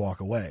 get up, and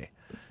walk away.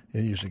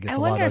 It usually gets. I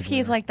wonder if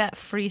he's like that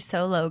free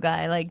solo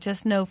guy, like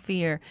just no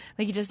fear,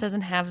 like he just doesn't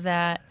have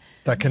that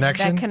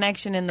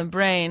connection, in the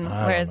brain,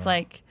 where it's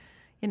like.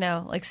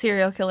 Like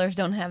serial killers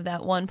don't have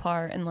that one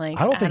part, and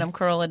like Adam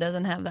Carolla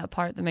doesn't have that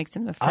part that makes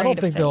him afraid I don't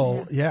think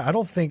things. I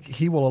don't think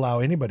he will allow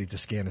anybody to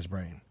scan his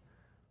brain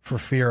for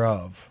fear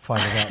of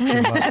finding out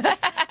too much.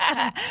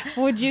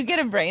 Would you get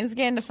a brain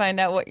scan to find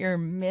out what you're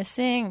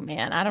missing?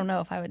 Man, I don't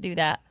know if I would do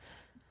that.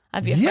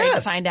 I'd be afraid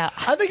to find out.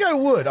 I think I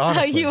would,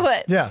 honestly. You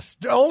would? Yes.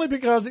 Only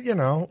because,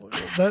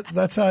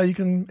 that's how you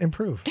can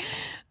improve.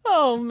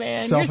 Oh,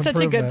 man. You're such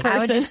a good person. I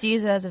would just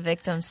use it as a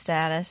victim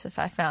status if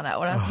I found out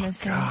what I was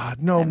missing.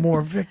 God, no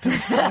more victim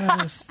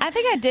status. I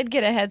think I did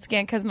get a head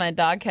scan because my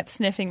dog kept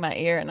sniffing my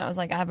ear, and I was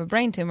like, I have a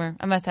brain tumor.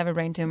 I must have a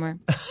brain tumor.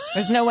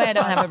 There's no way I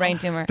don't have a brain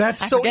tumor.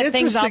 That's so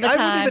interesting. I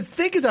wouldn't even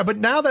think of that. But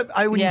now that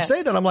when you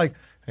say that, I'm like,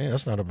 hey,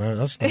 that's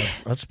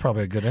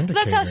probably a good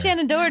indicator. That's how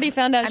Shannon Doherty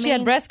found out she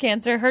had breast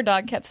cancer. Her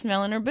dog kept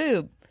smelling her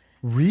boob.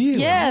 Really?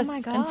 Yes. Oh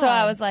my God. And so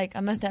I was like,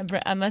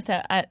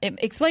 it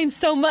explains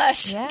so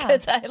much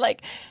because I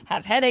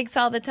have headaches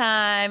all the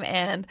time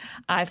and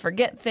I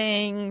forget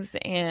things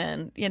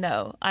and,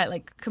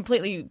 I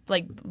completely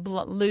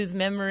lose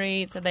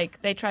memory. So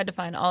they tried to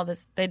find all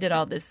this. They did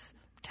all this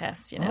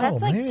test,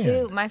 That's like, man.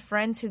 too, my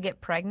friends who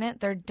get pregnant,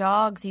 their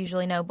dogs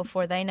usually know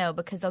before they know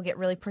because they'll get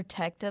really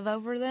protective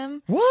over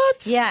them.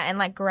 What? Yeah, and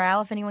like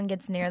growl if anyone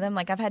gets near them.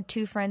 Like I've had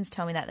 2 friends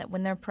tell me that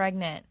when they're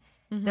pregnant,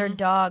 their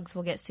dogs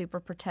will get super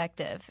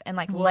protective and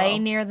like lay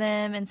near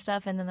them and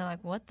stuff, and then they're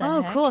like, what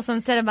the heck? Cool. So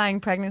instead of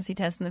buying pregnancy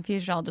tests in the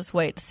future, I'll just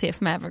wait to see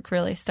if Maverick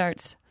really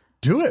starts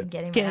Do it.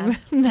 Getting getting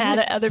mad. mad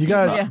at other You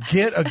people. guys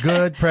get a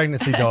good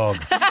pregnancy dog.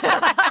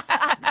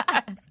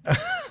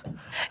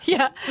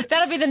 Yeah,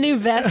 that'll be the new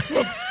vest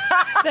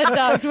that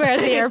dogs wear at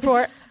the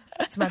airport.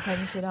 It's my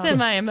pregnancy dog. It's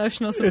my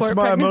emotional support It's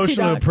my pregnancy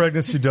emotional dog.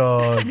 pregnancy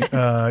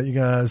dog. You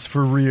guys,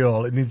 for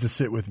real, it needs to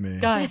sit with me.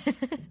 Guys,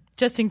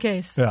 just in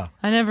case. Yeah.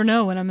 I never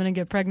know when I'm going to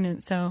get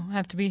pregnant, so I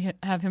have to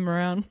have him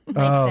around. Makes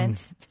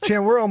sense.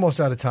 Chan, we're almost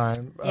out of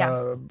time.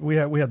 Yeah. We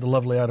had the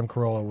lovely Adam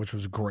Carolla, which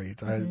was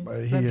great.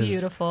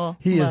 Beautiful,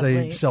 He is a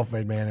lovely.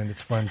 self-made man, and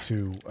it's fun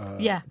to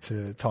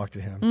talk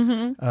to him.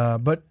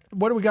 Mm-hmm. But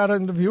what do we got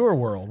in the viewer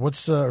world?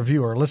 What's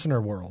listener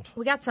world?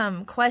 We got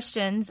some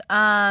questions.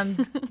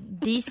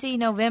 DC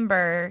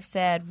November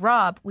said,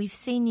 Rob, we've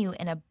seen you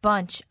in a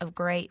bunch of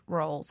great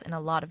roles in a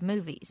lot of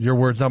movies. Your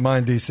words, not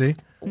mine, DC.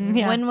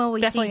 Yeah, When will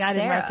we definitely see I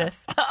didn't Sarah? write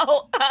this.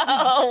 Oh,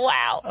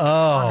 wow.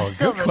 Oh, good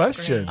silver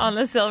question. screen. On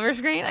the silver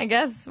screen, I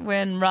guess,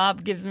 when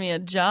Rob gives me a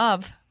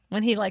job,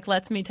 when he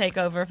lets me take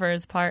over for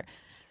his part.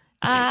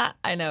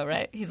 I know,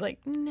 right? He's like,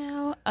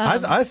 no.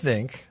 I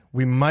think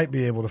we might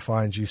be able to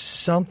find you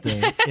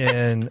something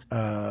in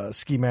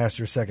Ski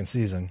Master second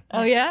season.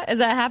 Oh, yeah? Is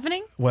that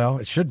happening? Well,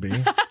 it should be.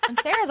 And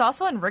Sarah's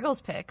also in Wriggles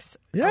Picks.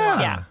 Yeah.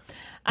 Yeah.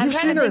 I'm You've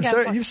trying seen to her. In, think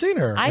of- Sa- you've seen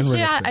her. I in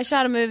Wriggles shot Picks.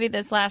 a movie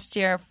this last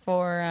year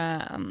for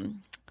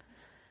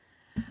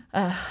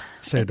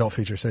Say adult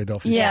feature. Say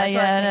adult feature. that's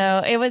what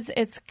I was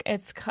no,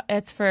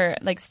 it's for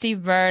like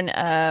Steve Byrne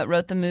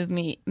wrote the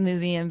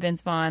movie and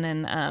Vince Vaughn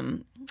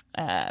and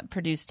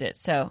produced it.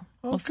 So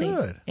we'll see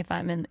good. if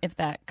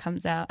that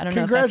comes out. I don't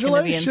know if that's going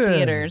to be in Congratulations.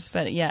 theaters,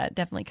 but yeah, it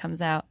definitely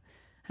comes out.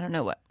 I don't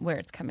know where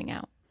it's coming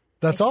out.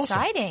 That's awesome.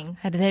 Exciting.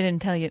 They didn't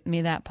tell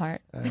me that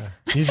part.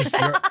 You're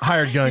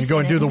hired gun. Go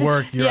and do the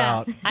work. You're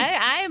out.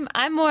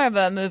 I'm more of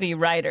a movie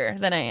writer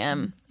than I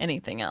am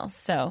anything else.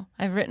 So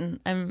I'm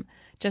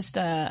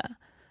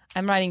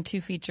writing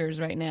 2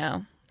 features right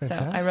now. So I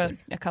Fantastic. wrote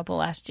a couple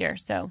last year.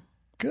 So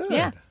Good.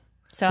 yeah.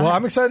 So Well,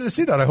 I'm excited to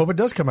see that. I hope it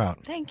does come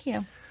out. thank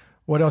you.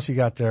 What else you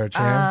got there,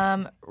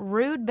 Chan?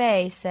 Rude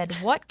Bay said,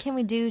 what can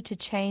we do to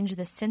change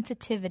the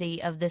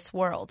sensitivity of this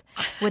world?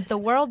 With the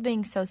world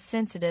being so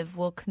sensitive,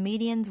 will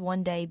comedians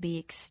one day be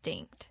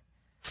extinct?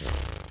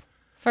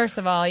 First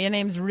of all, your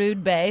name's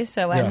Rude Bay,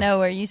 so Yeah. I know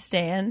where you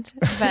stand.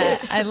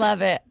 But I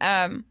love it.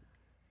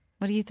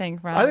 What do you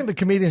think, Rob? I think the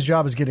comedian's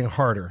job is getting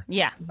harder.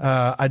 Yeah.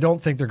 I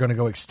don't think they're going to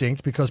go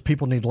extinct because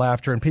people need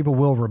laughter and people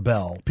will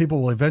rebel.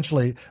 People will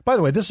eventually. By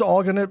the way, this is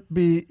all going to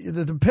be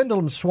the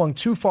pendulum swung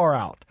too far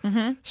out.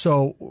 Mm-hmm.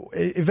 So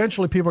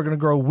eventually, people are going to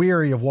grow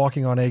weary of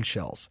walking on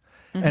eggshells,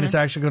 Mm-hmm. and it's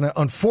actually going to,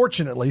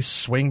 unfortunately,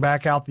 swing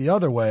back out the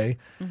other way,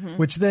 Mm-hmm.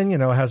 which then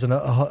has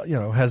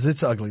has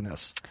its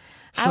ugliness.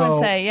 I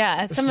would say,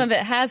 yeah, some of it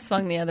has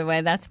swung the other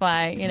way. That's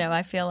why,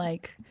 I feel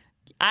like,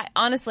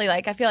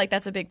 I feel like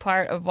that's a big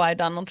part of why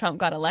Donald Trump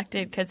got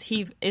elected, because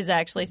he is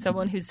actually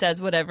someone who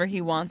says whatever he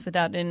wants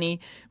without any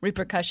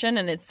repercussion,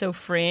 and it's so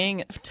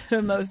freeing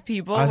to most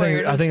people. I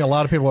think a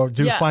lot of people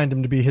do Yeah. find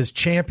him to be his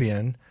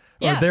champion.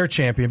 Or Yeah. their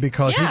champion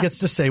because he Yeah. gets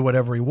to say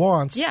whatever he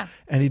wants, Yeah.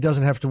 and he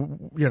doesn't have to,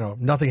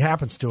 nothing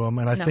happens to him.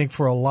 And I think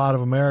for a lot of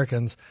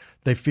Americans,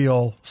 they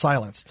feel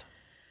silenced.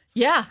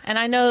 Yeah, and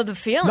I know the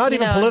feeling. Not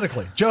even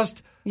politically,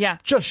 just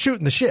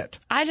shooting the shit.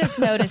 I just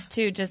noticed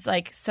too, just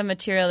like some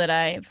material that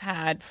I've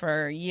had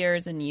for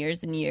years and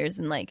years and years,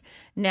 and like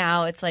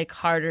now it's like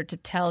harder to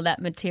tell that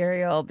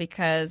material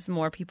because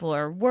more people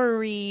are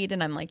worried,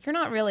 and I'm like, you're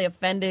not really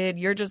offended,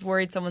 you're just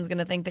worried someone's going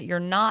to think that you're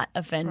not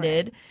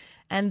offended. Right.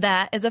 And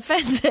that is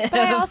offensive. But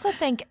I also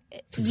think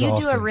you do a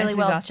exhausting. really It's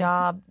well exhausting.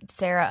 job,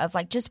 Sarah, of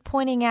like just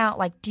pointing out,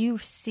 like, do you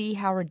see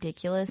how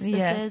ridiculous this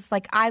Yes. is?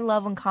 Like, I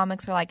love when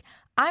comics are like,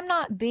 I'm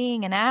not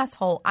being an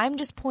asshole. I'm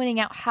just pointing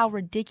out how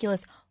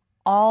ridiculous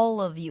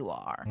all of you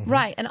are.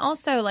 Right. And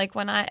also, like,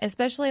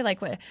 especially like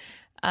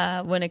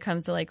when it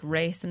comes to like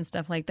race and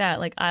stuff like that,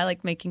 like I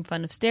like making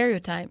fun of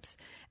stereotypes.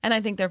 And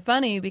I think they're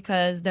funny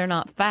because they're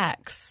not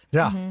facts.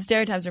 Yeah.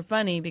 Stereotypes are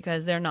funny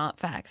because they're not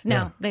facts.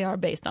 Now, they are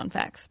based on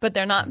facts, but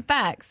they're not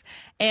facts.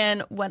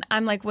 And when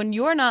I'm like, when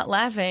you're not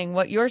laughing,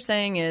 what you're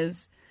saying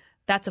is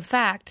that's a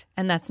fact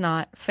and that's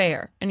not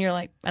fair. And you're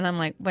like, and I'm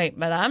like, wait,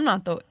 but I'm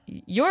not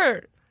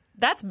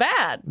that's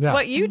bad. Yeah.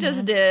 What you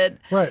just did.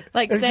 Right.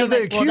 Like saying, because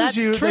they like, well, that's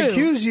accuse you, true. they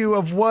accuse you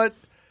of what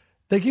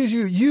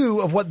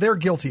of what they're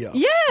guilty of.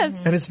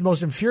 Yes. And it's the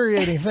most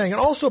infuriating thing.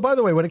 And also, by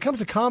the way, when it comes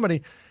to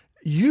comedy,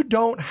 you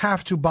don't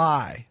have to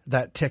buy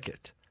that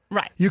ticket.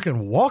 Right. You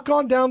can walk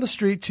on down the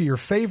street to your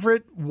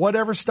favorite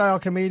whatever style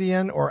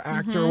comedian or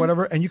actor or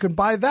whatever, and you can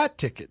buy that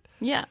ticket.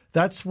 Yeah.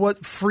 That's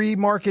what free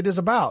market is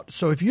about.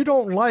 So if you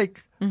don't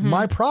like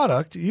my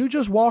product, you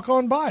just walk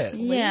on by it.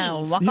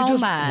 Yeah, walk you on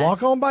just by.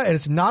 walk on by, and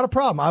it's not a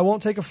problem. I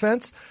won't take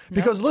offense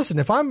because listen,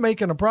 if I'm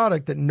making a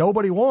product that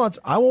nobody wants,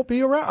 I won't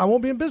be around. I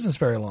won't be in business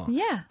very long.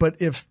 Yeah.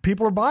 But if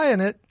people are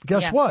buying it,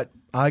 guess what?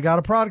 I got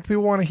a product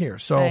people want to hear.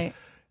 So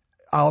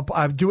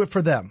I do it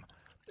for them.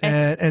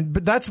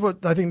 But that's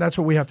what I think. That's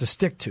what we have to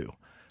stick to.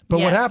 But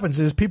what happens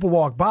is people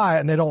walk by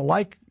and they don't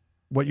like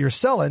what you're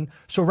selling.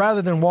 So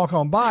rather than walk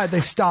on by,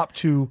 they stop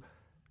to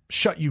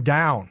shut you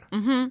down.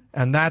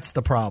 And that's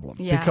the problem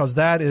because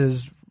that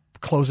is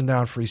closing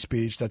down free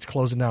speech. That's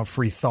closing down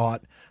free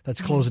thought. That's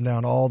closing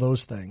down all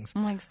those things.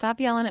 I'm like, stop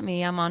yelling at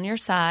me. I'm on your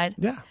side.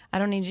 Yeah. I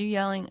don't need you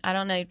yelling. I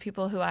don't need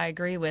people who I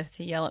agree with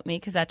to yell at me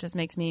because that just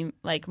makes me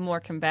like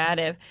more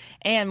combative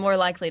and more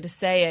likely to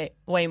say it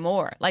way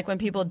more. Like when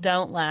people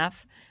don't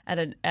laugh at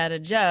a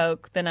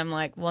joke, then I'm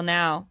like, well,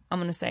 now I'm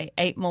going to say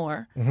 8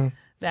 more.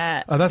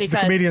 That's the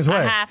comedian's way.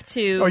 I have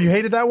to. Oh, you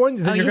hated that one?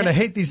 Then you're going to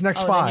hate these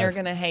next 5. Then you're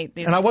going to hate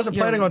these. And I wasn't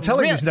planning on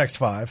telling these next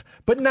 5,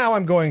 but now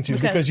I'm going to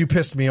because you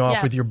pissed me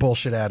off with your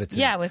bullshit attitude.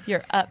 Yeah, with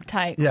your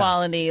uptight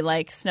quality,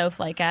 like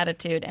snowflake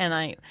attitude. And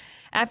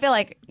I feel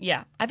like,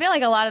 I feel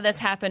like a lot of this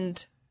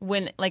happened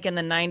when, like in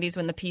the 90s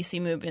when the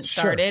PC movement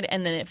started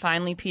and then it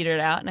finally petered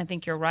out. And I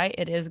think you're right.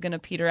 It is going to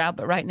peter out.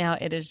 But right now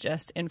it is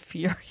just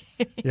infuriating.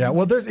 Yeah.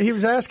 Well, he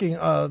was asking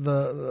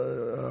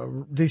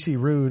the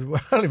DC Rude. I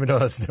don't even know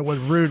that's what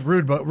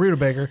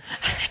Rudebaker.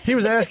 He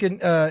was asking,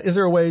 is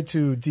there a way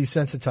to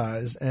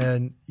desensitize?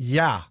 And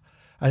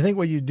I think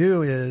what you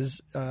do is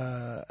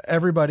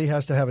everybody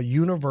has to have a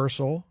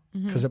universal,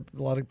 because a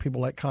lot of people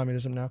like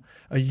communism now,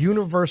 a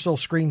universal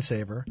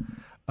screensaver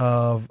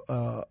of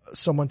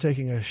someone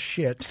taking a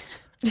shit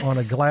on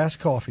a glass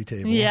coffee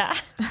table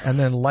and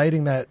then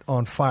lighting that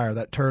on fire,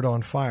 that turd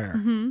on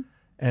fire,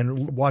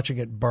 and watching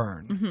it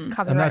burn.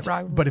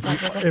 And but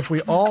if we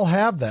all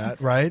have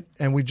that, right,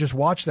 and we just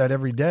watch that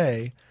every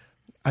day,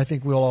 I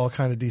think we'll all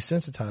kind of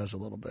desensitize a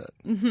little bit.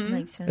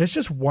 Makes sense. It's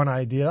just one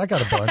idea. I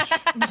got a bunch.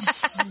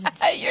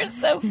 You're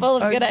so full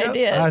of good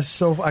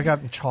ideas. I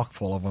got chock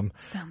full of them.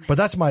 So but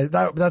that's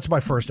my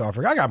first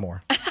offering. I got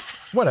more.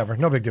 Whatever.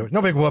 No big deal.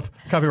 No big whoop.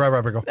 Copyright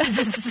Robert. Go. We're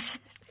just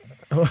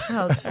going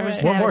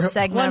to have a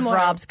segment of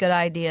Rob's good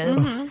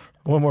ideas.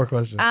 One more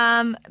question.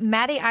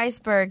 Maddie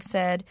Iceberg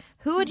said,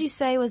 who would you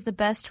say was the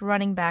best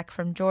running back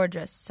from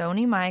Georgia?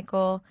 Sony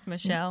Michael.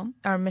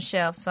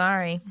 Michelle,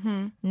 sorry.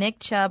 Nick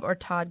Chubb or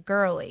Todd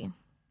Gurley?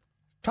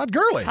 Todd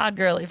Gurley,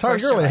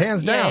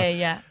 hands down.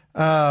 Yeah.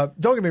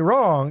 Don't get me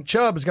wrong,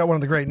 Chubb has got one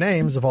of the great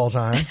names of all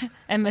time.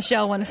 And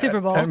Michelle won a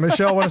Super Bowl.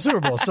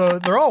 So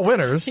they're all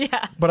winners.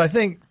 Yeah. But I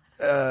think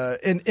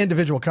in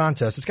individual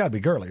contests, it's got to be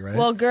Gurley, right?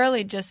 Well,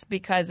 Gurley just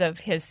because of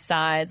his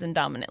size and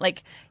dominant.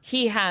 Like,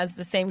 he has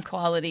the same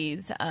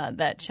qualities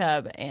that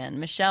Chubb and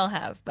Michelle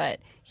have, but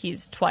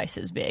he's twice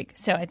as big.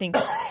 So I think,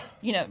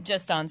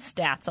 just on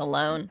stats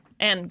alone,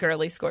 and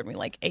Gurley scored me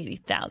like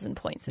 80,000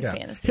 points in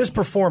fantasy. His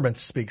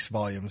performance speaks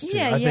volumes, too.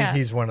 I think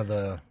he's one of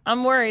the...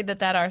 I'm worried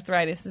that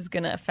arthritis is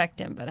going to affect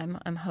him, but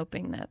I'm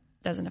hoping that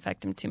doesn't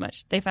affect him too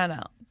much. They found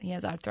out he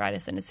has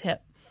arthritis in his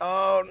hip.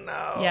 Oh,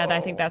 no. Yeah, I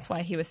think that's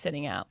why he was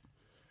sitting out.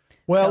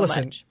 Well,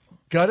 listen,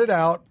 gut it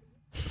out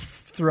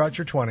throughout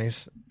your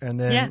 20s, and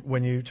then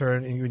when you get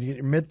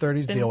your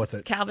mid-30s, deal with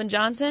it. Calvin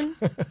Johnson,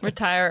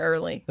 retire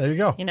early. There you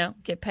go.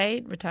 Get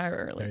paid,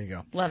 retire early. There you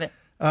go. Love it.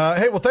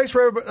 Hey, well, thanks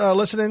for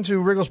listening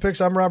to Wriggles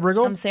Picks. I'm Rob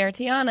Riggle. I'm Sarah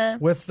Tiana.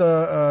 With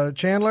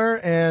Chandler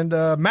and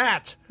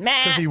Matt.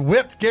 Because he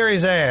whipped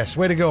Gary's ass.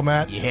 Way to go,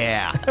 Matt.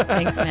 Yeah.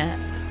 Thanks, Matt.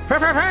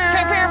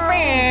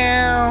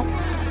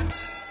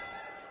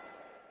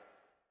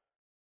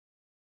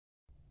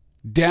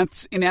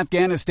 Deaths in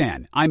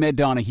Afghanistan. I'm Ed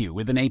Donahue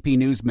with an AP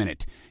News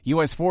Minute.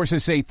 U.S.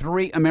 forces say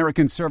 3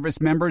 American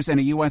service members and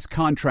a U.S.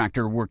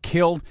 contractor were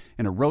killed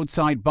in a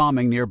roadside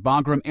bombing near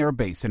Bagram Air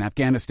Base in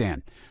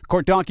Afghanistan.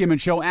 Court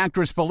documents show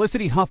actress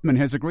Felicity Huffman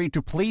has agreed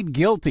to plead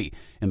guilty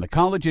in the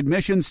college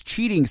admissions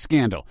cheating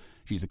scandal.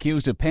 She's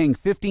accused of paying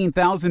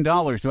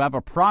 $15,000 to have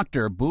a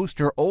proctor boost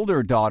her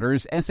older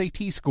daughter's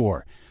SAT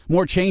score.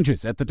 More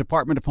changes at the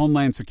Department of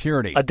Homeland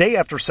Security. A day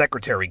after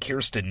Secretary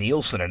Kirstjen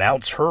Nielsen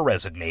announced her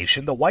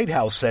resignation, the White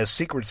House says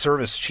Secret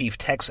Service Chief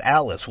Tex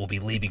Alice will be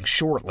leaving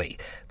shortly.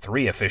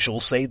 3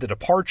 officials say the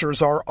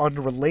departures are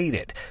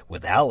unrelated,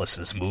 with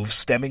Alice's move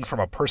stemming from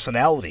a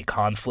personality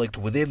conflict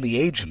within the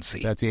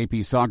agency. That's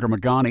AP Sagar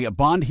Magani. A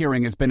bond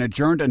hearing has been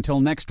adjourned until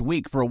next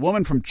week for a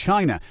woman from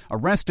China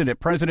arrested at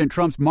President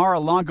Trump's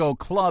Mar-a-Lago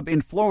club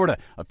in Florida.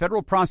 A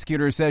federal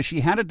prosecutor says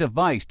she had a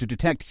device to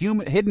detect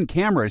hidden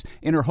cameras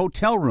in her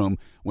hotel room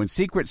when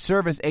Secret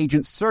Service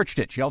agents searched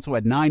it. She also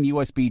had 9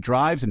 USB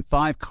drives and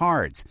 5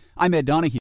 cards. I'm Ed Donahue.